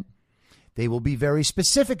direction, they will be very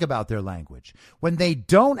specific about their language. When they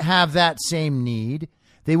don't have that same need,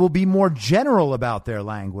 they will be more general about their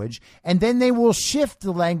language, and then they will shift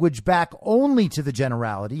the language back only to the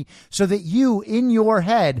generality so that you, in your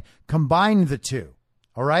head, combine the two.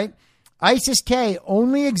 All right? ISIS-K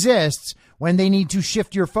only exists when they need to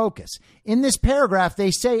shift your focus. In this paragraph, they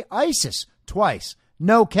say ISIS twice,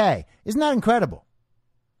 no K. Isn't that incredible?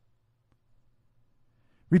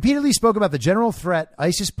 Repeatedly spoke about the general threat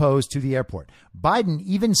ISIS posed to the airport. Biden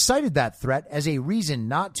even cited that threat as a reason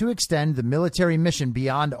not to extend the military mission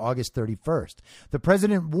beyond August 31st. The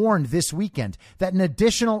president warned this weekend that an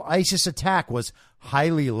additional ISIS attack was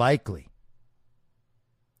highly likely.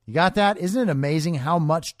 You got that? Isn't it amazing how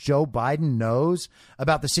much Joe Biden knows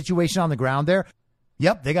about the situation on the ground there?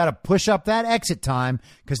 Yep, they got to push up that exit time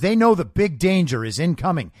because they know the big danger is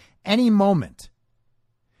incoming any moment.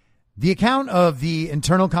 The account of the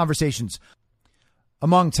internal conversations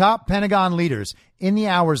among top Pentagon leaders in the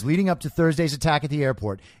hours leading up to Thursday's attack at the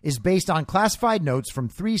airport is based on classified notes from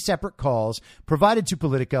 3 separate calls provided to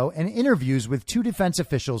Politico and interviews with 2 defense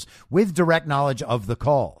officials with direct knowledge of the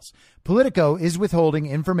calls. Politico is withholding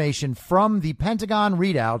information from the Pentagon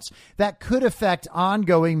readouts that could affect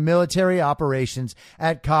ongoing military operations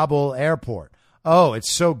at Kabul airport. Oh,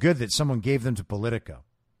 it's so good that someone gave them to Politico.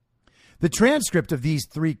 The transcript of these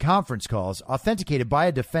 3 conference calls, authenticated by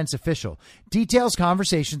a defense official, details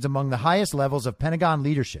conversations among the highest levels of Pentagon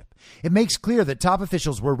leadership. It makes clear that top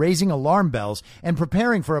officials were raising alarm bells and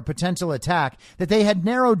preparing for a potential attack that they had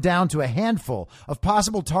narrowed down to a handful of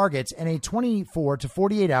possible targets in a 24 to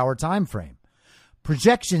 48-hour time frame.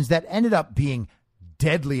 Projections that ended up being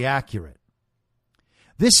deadly accurate.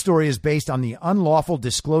 This story is based on the unlawful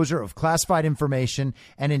disclosure of classified information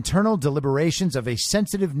and internal deliberations of a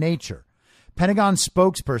sensitive nature. Pentagon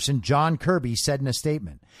spokesperson John Kirby said in a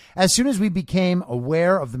statement, "As soon as we became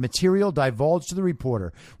aware of the material divulged to the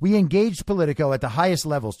reporter, we engaged Politico at the highest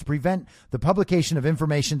levels to prevent the publication of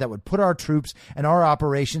information that would put our troops and our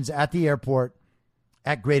operations at the airport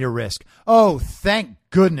at greater risk." Oh, thank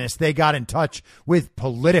goodness they got in touch with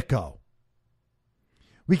Politico.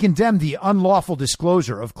 We condemn the unlawful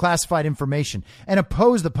disclosure of classified information and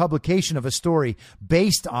oppose the publication of a story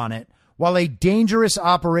based on it while a dangerous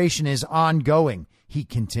operation is ongoing, he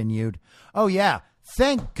continued. Oh, yeah,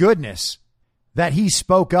 thank goodness that he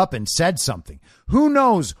spoke up and said something. Who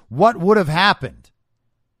knows what would have happened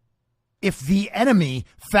if the enemy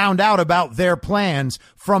found out about their plans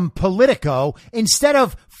from Politico instead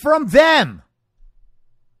of from them?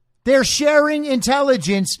 They're sharing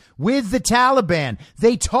intelligence with the Taliban.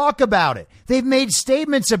 They talk about it. They've made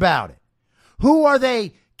statements about it. Who are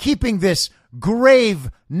they keeping this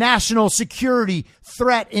grave national security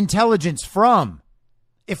threat intelligence from,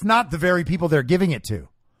 if not the very people they're giving it to?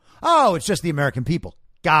 Oh, it's just the American people.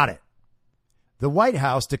 Got it. The White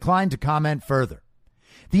House declined to comment further.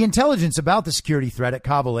 The intelligence about the security threat at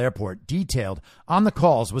Kabul airport detailed on the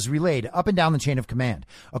calls was relayed up and down the chain of command,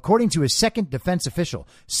 according to a second defense official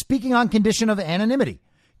speaking on condition of anonymity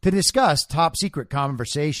to discuss top secret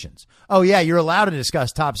conversations. Oh, yeah, you're allowed to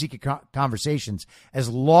discuss top secret conversations as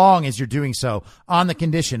long as you're doing so on the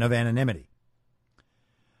condition of anonymity.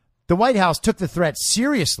 The White House took the threat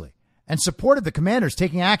seriously and supported the commanders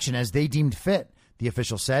taking action as they deemed fit, the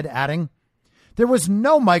official said, adding, "There was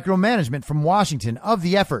no micromanagement from Washington of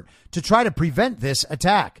the effort to try to prevent this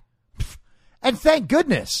attack." And thank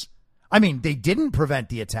goodness. I mean, they didn't prevent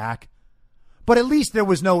the attack, but at least there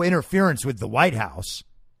was no interference with the White House.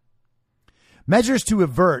 Measures to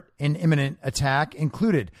avert an imminent attack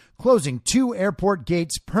included closing 2 airport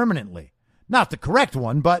gates permanently. Not the correct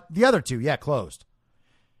one, but the other 2, closed.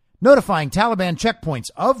 Notifying Taliban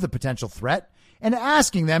checkpoints of the potential threat and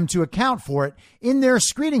asking them to account for it in their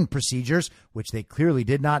screening procedures, which they clearly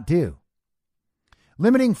did not do.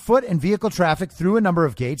 Limiting foot and vehicle traffic through a number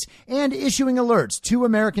of gates and issuing alerts to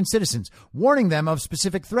American citizens, warning them of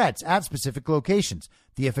specific threats at specific locations,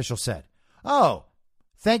 the official said. Oh,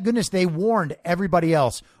 thank goodness they warned everybody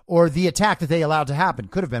else, or the attack that they allowed to happen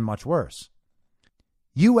could have been much worse.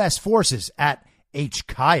 U.S. forces at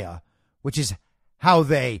HKIA, which is how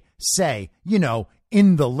they say,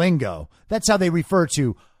 in the lingo. That's how they refer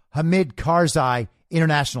to Hamid Karzai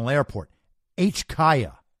International Airport,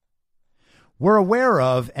 HKIA. We're aware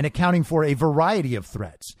of and accounting for a variety of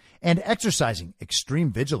threats and exercising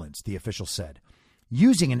extreme vigilance, the official said,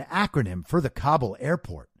 using an acronym for the Kabul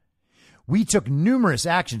airport. We took numerous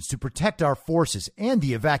actions to protect our forces and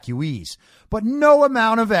the evacuees, but no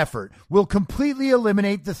amount of effort will completely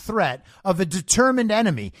eliminate the threat of a determined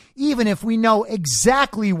enemy, even if we know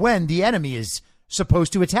exactly when the enemy is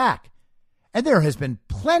supposed to attack. And there has been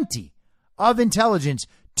plenty of intelligence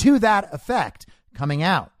to that effect coming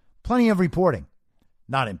out. Plenty of reporting.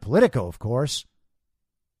 Not in Politico, of course.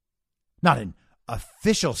 Not in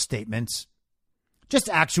official statements. Just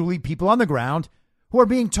actually people on the ground who are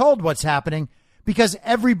being told what's happening because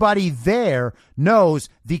everybody there knows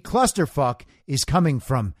the clusterfuck is coming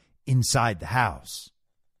from inside the house.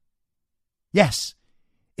 Yes,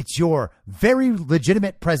 it's your very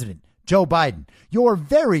legitimate president, Joe Biden, your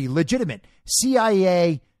very legitimate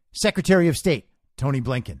CIA Secretary of State, Tony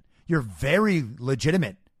Blinken, your very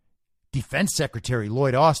legitimate Defense Secretary,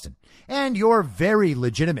 Lloyd Austin, and your very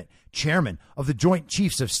legitimate Chairman of the Joint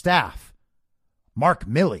Chiefs of Staff, Mark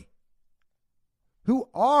Milley, who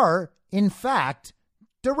are, in fact,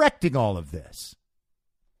 directing all of this.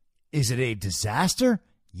 Is it a disaster?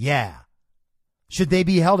 Yeah. Should they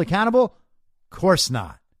be held accountable? Course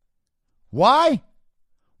not. Why?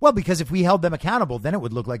 Well, because if we held them accountable, then it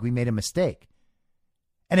would look like we made a mistake.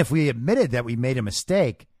 And if we admitted that we made a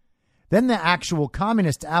mistake, then the actual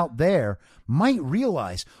communists out there might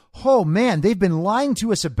realize, oh man, they've been lying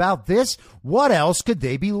to us about this. What else could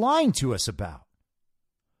they be lying to us about?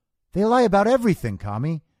 They lie about everything,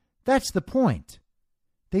 Commie. That's the point.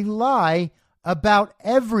 They lie about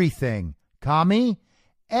everything, Commie.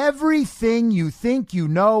 Everything you think you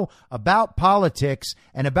know about politics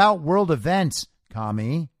and about world events,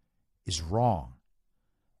 Commie, is wrong.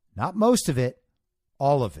 Not most of it,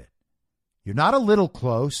 all of it. You're not a little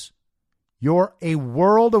close. You're a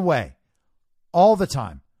world away all the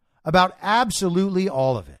time about absolutely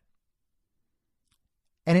all of it.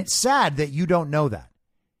 And it's sad that you don't know that.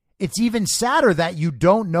 It's even sadder that you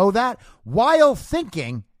don't know that while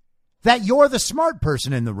thinking that you're the smart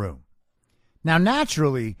person in the room. Now,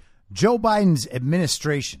 naturally, Joe Biden's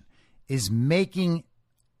administration is making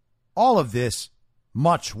all of this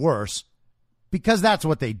much worse because that's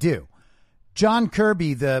what they do. John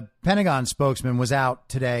Kirby, the Pentagon spokesman, was out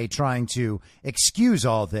today trying to excuse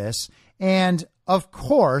all this. And of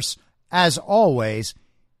course, as always,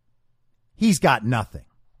 he's got nothing.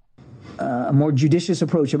 A more judicious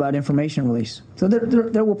approach about information release. So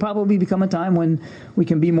there will probably become a time when we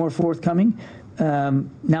can be more forthcoming.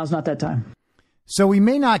 Now's not that time. So we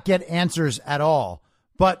may not get answers at all,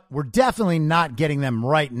 but we're definitely not getting them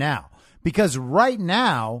right now. Because right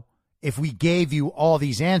now, if we gave you all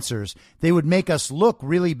these answers, they would make us look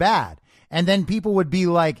really bad. And then people would be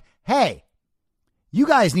like, hey, you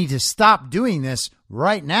guys need to stop doing this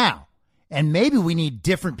right now. And maybe we need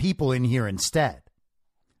different people in here instead.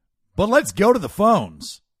 But let's go to the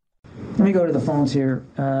phones. Let me go to the phones here.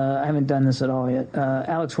 I haven't done this at all yet.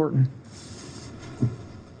 Alex Horton.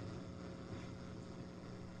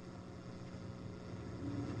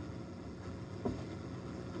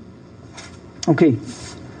 Okay.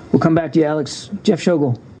 We'll come back to you, Alex. Jeff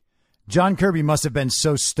Schogel. John Kirby must have been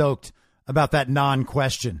so stoked about that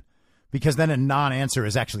non-question because then a non-answer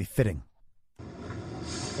is actually fitting.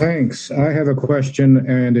 Thanks. I have a question,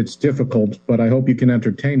 and it's difficult, but I hope you can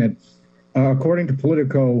entertain it. According to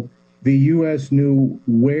Politico, the U.S. knew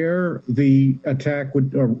where the attack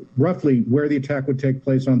would, or roughly where the attack would take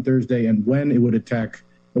place on Thursday and when it would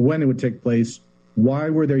take place. Why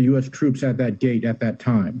were there U.S. troops at that gate at that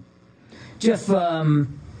time? Jeff,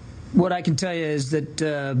 what I can tell you is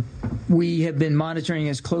that we have been monitoring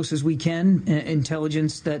as close as we can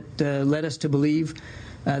intelligence that led us to believe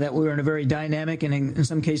that we were in a very dynamic and, in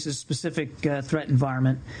some cases, specific threat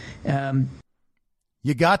environment.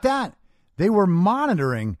 You got that? They were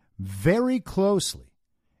monitoring very closely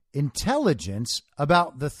intelligence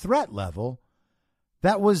about the threat level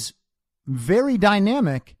that was very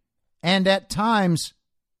dynamic and at times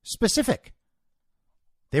specific.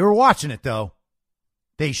 They were watching it, though.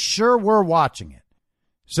 They sure were watching it.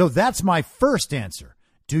 So that's my first answer.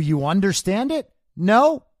 Do you understand it?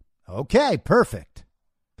 No? Okay, perfect.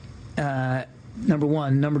 Number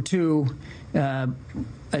one. Number two,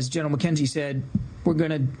 as General McKenzie said, we're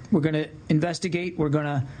gonna investigate. We're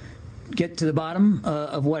gonna get to the bottom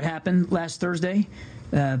of what happened last Thursday.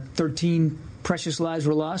 13 precious lives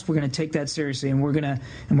were lost. We're gonna take that seriously, and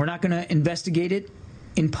we're not gonna investigate it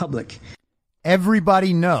in public.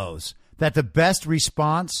 Everybody knows that the best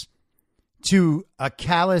response to a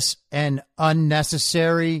callous and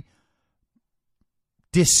unnecessary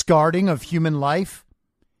discarding of human life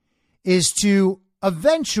is to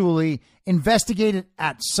eventually investigate it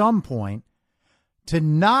at some point, to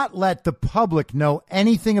not let the public know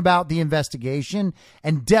anything about the investigation,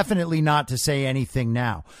 and definitely not to say anything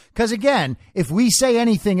now. Because again, if we say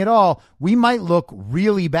anything at all, we might look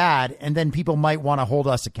really bad, and then people might want to hold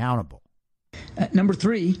us accountable. Number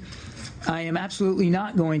three, I am absolutely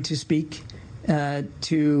not going to speak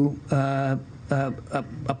to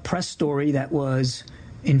a press story that was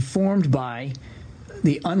informed by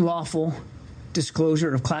the unlawful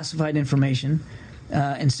disclosure of classified information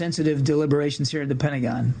and sensitive deliberations here at the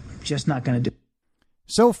Pentagon. Just not going to do.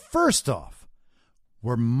 So first off,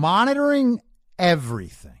 we're monitoring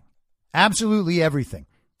everything, absolutely everything.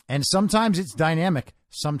 And sometimes it's dynamic,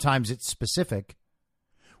 sometimes it's specific.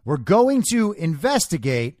 We're going to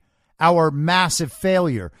investigate our massive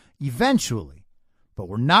failure eventually, but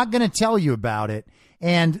we're not going to tell you about it.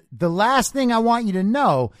 And the last thing I want you to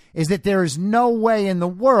know is that there is no way in the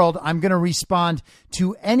world I'm going to respond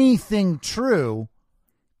to anything true,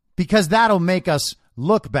 because that'll make us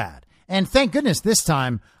look bad. And thank goodness this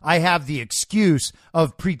time I have the excuse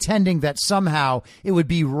of pretending that somehow it would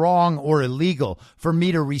be wrong or illegal for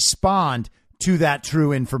me to respond to that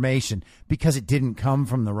true information because it didn't come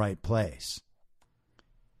from the right place.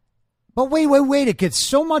 But wait, it gets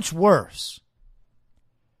so much worse.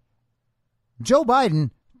 Joe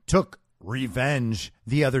Biden took revenge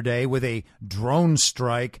the other day with a drone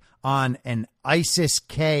strike on an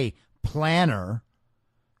ISIS-K planner.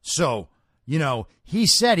 So, he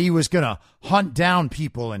said he was going to hunt down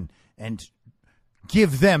people and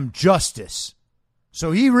give them justice.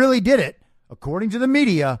 So he really did it, according to the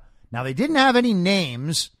media. Now, they didn't have any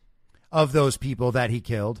names of those people that he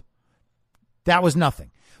killed. That was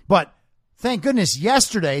nothing. But thank goodness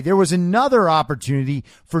yesterday there was another opportunity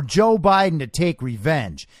for Joe Biden to take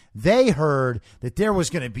revenge. They heard that there was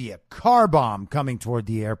going to be a car bomb coming toward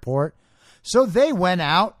the airport. So they went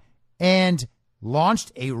out and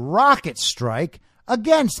launched a rocket strike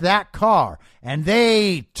against that car, and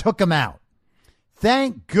they took him out.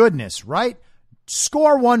 Thank goodness, right?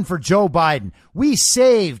 Score one for Joe Biden. We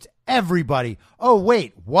saved everybody. Oh,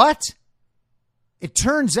 wait, what? It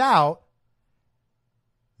turns out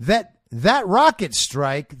that rocket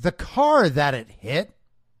strike, the car that it hit,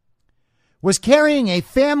 was carrying a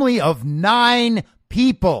family of 9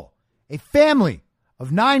 people. A family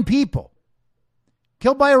of 9 people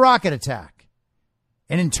killed by a rocket attack.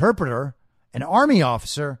 An interpreter, an army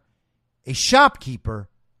officer, a shopkeeper,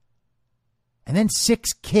 and then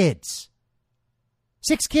 6 kids.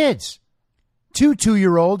 6 kids. 2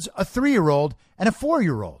 2-year-olds, a 3-year-old, and a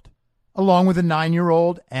 4-year-old, along with a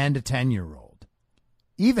 9-year-old and a 10-year-old.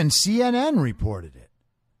 Even CNN reported it.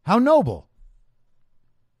 How noble.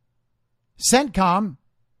 CENTCOM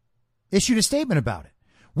issued a statement about it.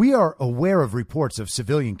 We are aware of reports of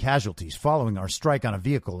civilian casualties following our strike on a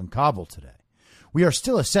vehicle in Kabul today. We are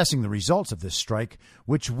still assessing the results of this strike,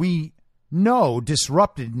 which we know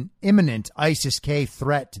disrupted an imminent ISIS-K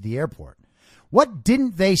threat to the airport. What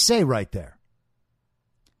didn't they say right there?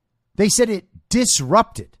 They said it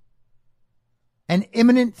disrupted an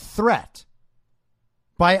imminent threat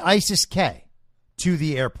by ISIS-K to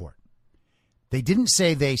the airport. They didn't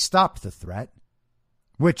say they stopped the threat,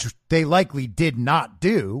 which they likely did not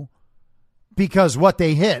do, because what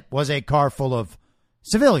they hit was a car full of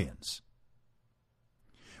civilians.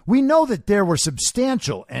 We know that there were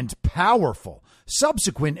substantial and powerful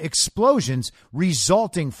subsequent explosions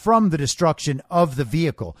resulting from the destruction of the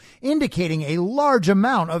vehicle, indicating a large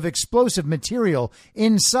amount of explosive material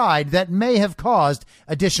inside that may have caused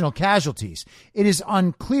additional casualties. It is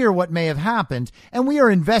unclear what may have happened, and we are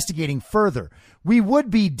investigating further. We would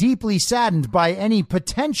be deeply saddened by any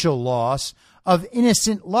potential loss of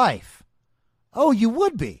innocent life. Oh, you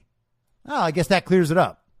would be? Oh, I guess that clears it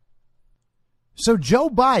up. So Joe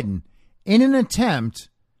Biden, in an attempt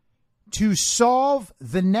to solve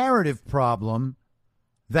the narrative problem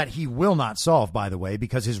that he will not solve, by the way,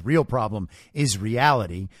 because his real problem is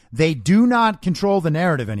reality. They do not control the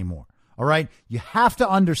narrative anymore. All right. You have to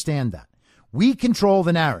understand that. We control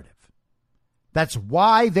the narrative. That's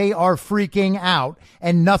why they are freaking out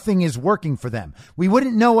and nothing is working for them. We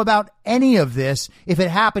wouldn't know about any of this if it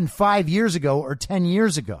happened 5 years ago or 10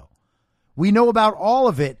 years ago. We know about all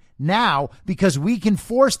of it now because we can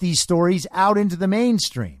force these stories out into the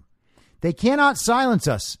mainstream. They cannot silence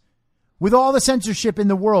us. With all the censorship in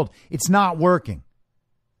the world, it's not working.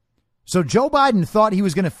 So Joe Biden thought he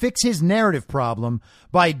was going to fix his narrative problem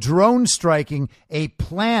by drone striking a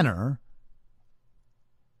planner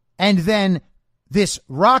and then this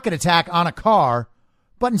rocket attack on a car,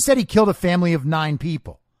 but instead he killed a family of 9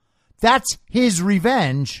 people. That's his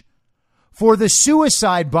revenge for the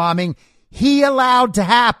suicide bombing he allowed to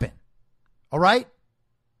happen. All right?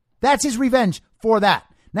 That's his revenge for that.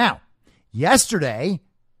 Now, yesterday,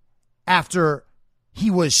 after he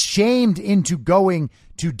was shamed into going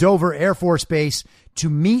to Dover Air Force Base to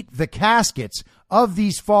meet the caskets of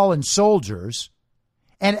these fallen soldiers,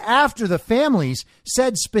 and after the families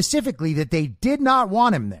said specifically that they did not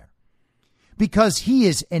want him there because he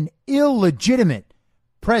is an illegitimate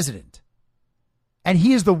president, and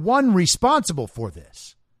he is the one responsible for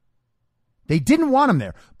this. They didn't want him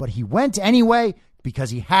there, but he went anyway because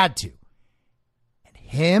he had to. And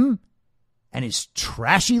him and his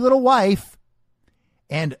trashy little wife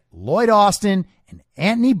and Lloyd Austin and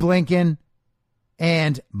Antony Blinken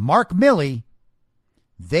and Mark Milley,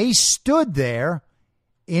 they stood there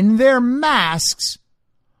in their masks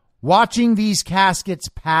watching these caskets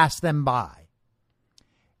pass them by.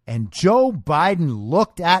 And Joe Biden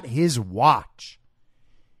looked at his watch.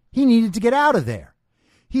 He needed to get out of there.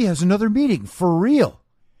 He has another meeting for real.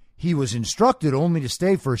 He was instructed only to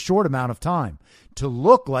stay for a short amount of time, to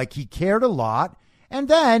look like he cared a lot, and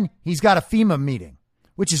then he's got a FEMA meeting,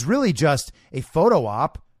 which is really just a photo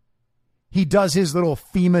op. He does his little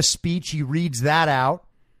FEMA speech. He reads that out.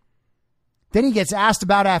 Then he gets asked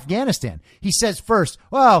about Afghanistan. He says first,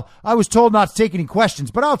 well, I was told not to take any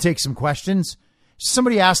questions, but I'll take some questions.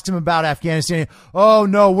 Somebody asked him about Afghanistan. Oh,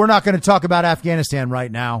 no, we're not going to talk about Afghanistan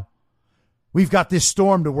right now. We've got this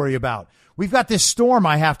storm to worry about. We've got this storm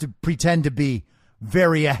I have to pretend to be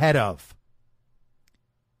very ahead of.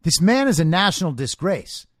 This man is a national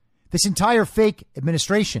disgrace. This entire fake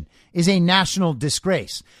administration is a national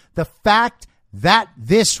disgrace. The fact that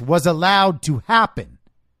this was allowed to happen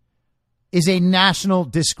is a national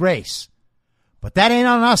disgrace. But that ain't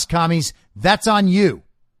on us, commies. That's on you.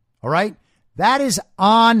 All right? That is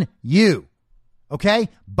on you. Okay?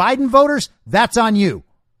 Biden voters, that's on you.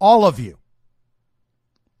 All of you.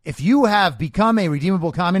 If you have become a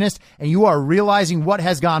redeemable communist and you are realizing what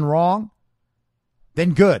has gone wrong,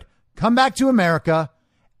 then good. Come back to America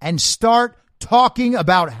and start talking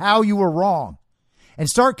about how you were wrong. And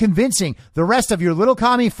start convincing the rest of your little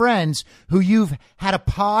commie friends who you've had a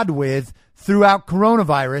pod with throughout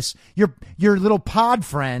coronavirus, your little pod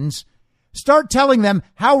friends, start telling them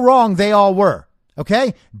how wrong they all were.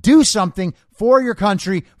 Okay? Do something for your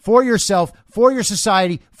country, for yourself, for your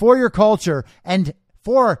society, for your culture, and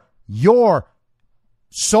for your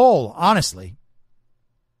soul, honestly.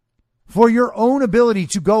 For your own ability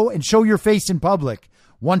to go and show your face in public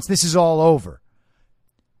once this is all over.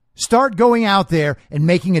 Start going out there and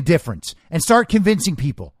making a difference and start convincing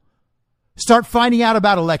people. Start finding out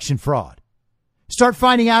about election fraud. Start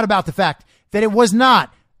finding out about the fact that it was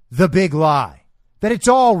not the big lie, that it's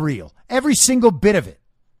all real, every single bit of it.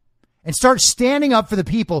 And start standing up for the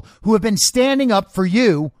people who have been standing up for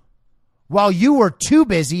you while you were too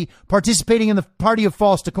busy participating in the party of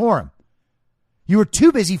false decorum. You were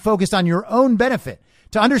too busy focused on your own benefit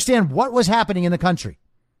to understand what was happening in the country.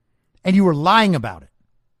 And you were lying about it.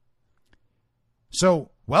 So,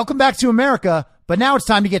 welcome back to America, but now it's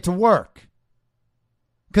time to get to work.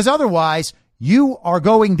 Because otherwise, you are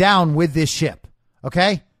going down with this ship,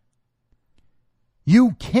 okay?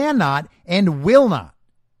 You cannot and will not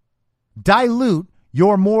dilute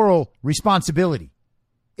your moral responsibility.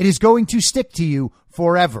 It is going to stick to you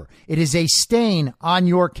forever. It is a stain on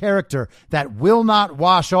your character that will not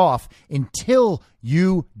wash off until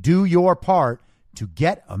you do your part to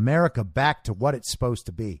get America back to what it's supposed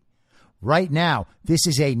to be. Right now, this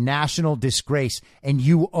is a national disgrace, and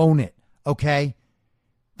you own it, okay?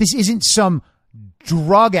 This isn't some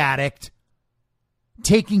drug addict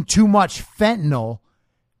taking too much fentanyl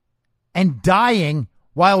and dying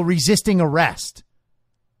while resisting arrest.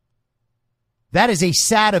 That is a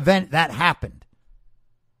sad event that happened.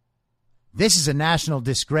 This is a national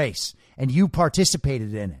disgrace, and you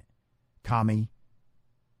participated in it, commie.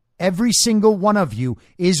 Every single one of you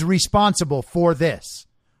is responsible for this,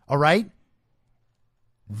 all right?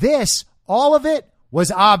 This, all of it,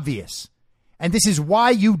 was obvious. And this is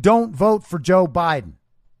why you don't vote for Joe Biden.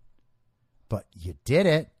 But you did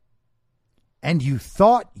it. And you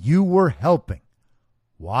thought you were helping.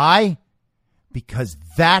 Why? Because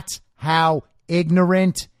that's how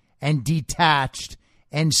ignorant and detached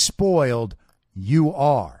and spoiled you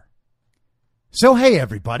are. So, hey,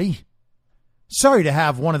 everybody. Sorry to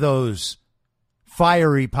have one of those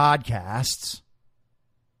fiery podcasts.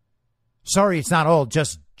 Sorry it's not all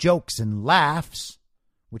just jokes and laughs,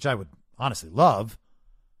 which I would honestly love.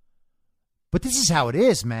 But this is how it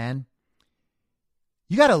is, man.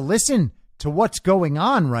 You got to listen to what's going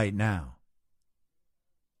on right now.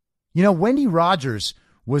 You know, Wendy Rogers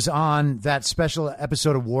was on that special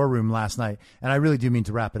episode of War Room last night, and I really do mean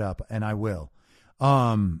to wrap it up, and I will.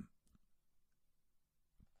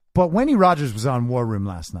 But Wendy Rogers was on War Room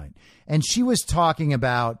last night, and she was talking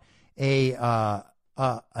about a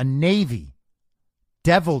Navy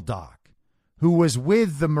devil doc who was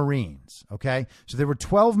with the Marines, okay? So there were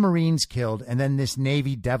 12 Marines killed, and then this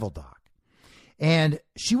Navy devil doc. And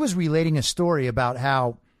she was relating a story about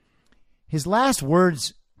how his last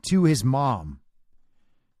words to his mom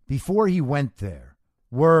before he went there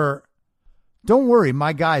were, "Don't worry,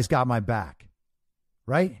 my guy's got my back,"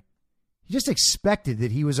 right? He just expected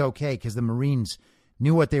that he was okay because the Marines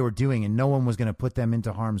knew what they were doing and no one was going to put them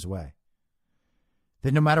into harm's way.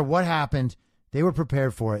 That no matter what happened, they were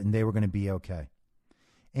prepared for it and they were going to be okay.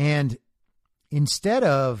 And instead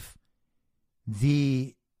of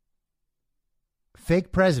the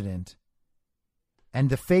fake president and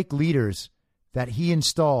the fake leaders that he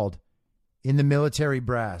installed in the military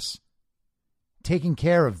brass, taking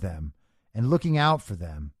care of them and looking out for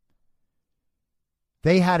them,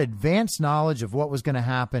 They had advanced knowledge of what was going to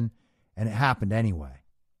happen, and it happened anyway.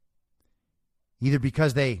 Either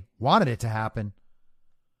because they wanted it to happen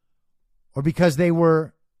or because they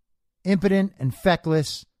were impotent and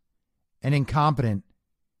feckless and incompetent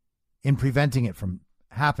in preventing it from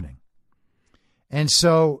happening. And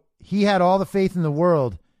so he had all the faith in the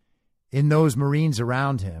world in those Marines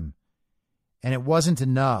around him, and it wasn't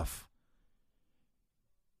enough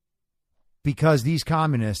because these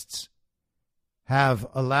communists have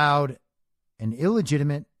allowed an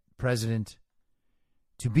illegitimate president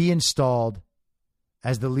to be installed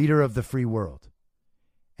as the leader of the free world.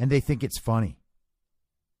 And they think it's funny.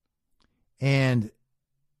 And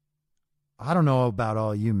I don't know about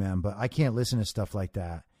all you, man, but I can't listen to stuff like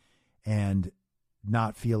that and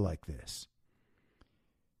not feel like this.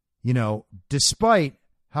 You know, despite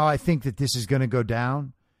how I think that this is going to go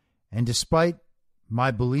down, and despite my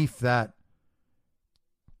belief that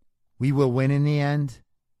we will win in the end,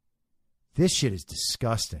 this shit is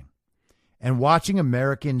disgusting. And watching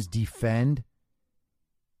Americans defend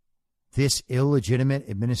this illegitimate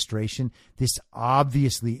administration, this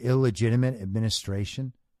obviously illegitimate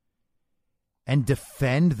administration, and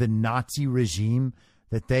defend the Nazi regime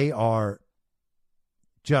that they are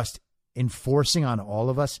just enforcing on all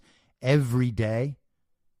of us every day,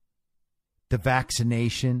 the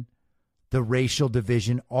vaccination, the racial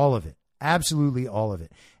division, all of it, absolutely all of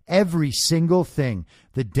it. Every single thing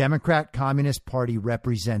the Democrat Communist Party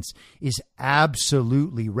represents is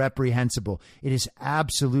absolutely reprehensible. It is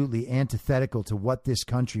absolutely antithetical to what this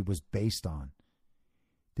country was based on.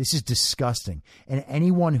 This is disgusting. And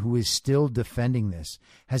anyone who is still defending this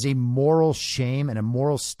has a moral shame and a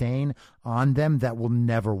moral stain on them that will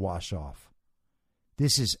never wash off.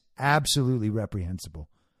 This is absolutely reprehensible.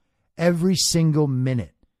 Every single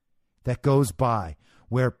minute that goes by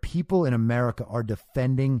where people in America are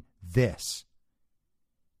defending this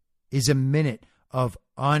is a minute of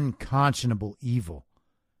unconscionable evil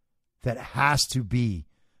that has to be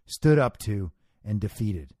stood up to and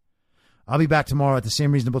defeated. I'll be back tomorrow at the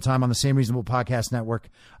same reasonable time on the same reasonable podcast network.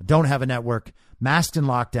 I don't have a network. Masks and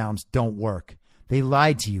lockdowns don't work. They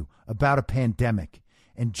lied to you about a pandemic,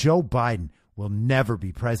 and Joe Biden will never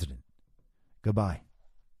be president. Goodbye.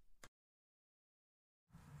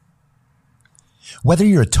 Whether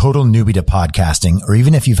you're a total newbie to podcasting or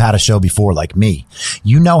even if you've had a show before like me,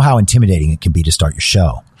 you know how intimidating it can be to start your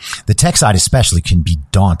show. The tech side especially can be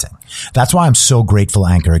daunting. That's why I'm so grateful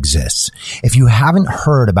Anchor exists. If you haven't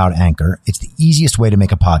heard about Anchor, it's the easiest way to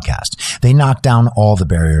make a podcast. They knock down all the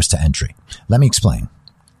barriers to entry. Let me explain.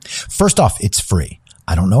 First off, it's free.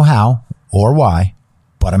 I don't know how or why,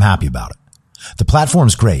 but I'm happy about it. The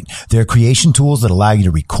platform's great. There are creation tools that allow you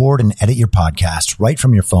to record and edit your podcast right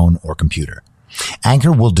from your phone or computer.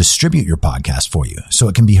 Anchor will distribute your podcast for you so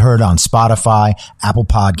it can be heard on Spotify, Apple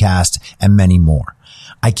Podcasts, and many more.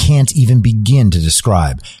 I can't even begin to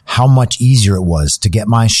describe how much easier it was to get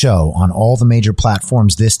my show on all the major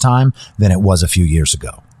platforms this time than it was a few years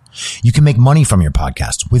ago. You can make money from your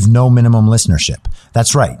podcast with no minimum listenership.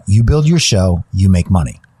 That's right. You build your show, you make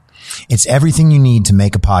money. It's everything you need to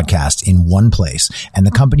make a podcast in one place, and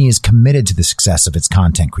the company is committed to the success of its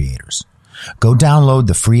content creators. Go download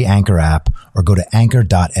the free Anchor app or go to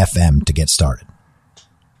anchor.fm to get started.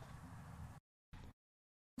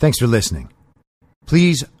 Thanks for listening.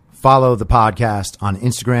 Please follow the podcast on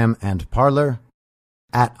Instagram and Parler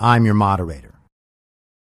at I'm Your Moderator.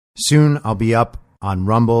 Soon I'll be up on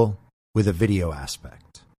Rumble with a video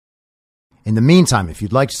aspect. In the meantime, if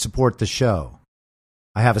you'd like to support the show,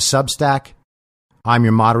 I have a Substack,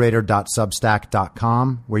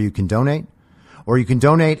 imyourmoderator.substack.com, where you can donate. Or you can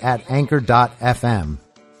donate at anchor.fm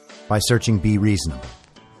by searching Be Reasonable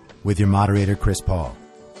with your moderator, Chris Paul.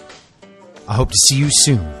 I hope to see you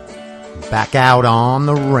soon. Back out on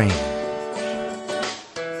the range.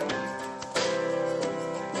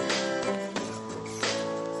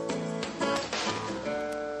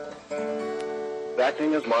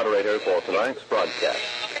 Acting as moderator for tonight's broadcast.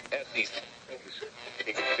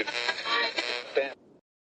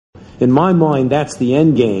 In my mind, that's the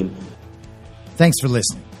end game. Thanks for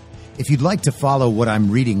listening. If you'd like to follow what I'm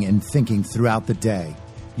reading and thinking throughout the day,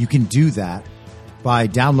 you can do that by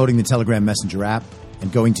downloading the Telegram Messenger app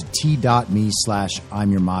and going to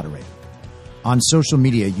t.me/I'm your moderator. On social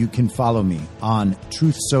media, you can follow me on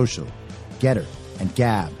Truth Social, Getter, and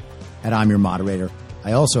Gab at I'm your moderator.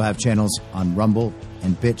 I also have channels on Rumble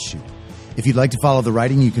and BitChute. If you'd like to follow the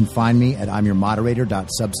writing, you can find me at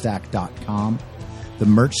imyourmoderator.substack.com. The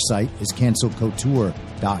merch site is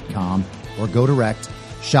cancelcouture.com. Or go direct,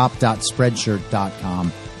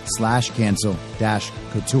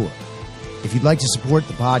 shop.spreadshirt.com/cancel-couture. If you'd like to support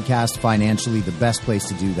the podcast financially, the best place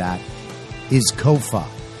to do that is Ko-Fi.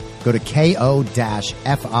 Go to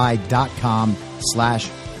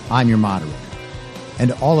ko-fi.com/I'm your moderator.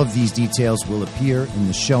 And all of these details will appear in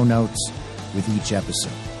the show notes with each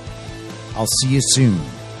episode. I'll see you soon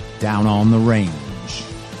down on the range.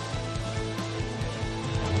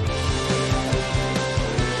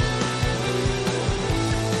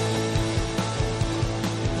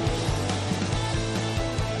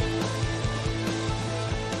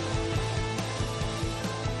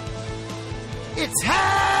 It's happening!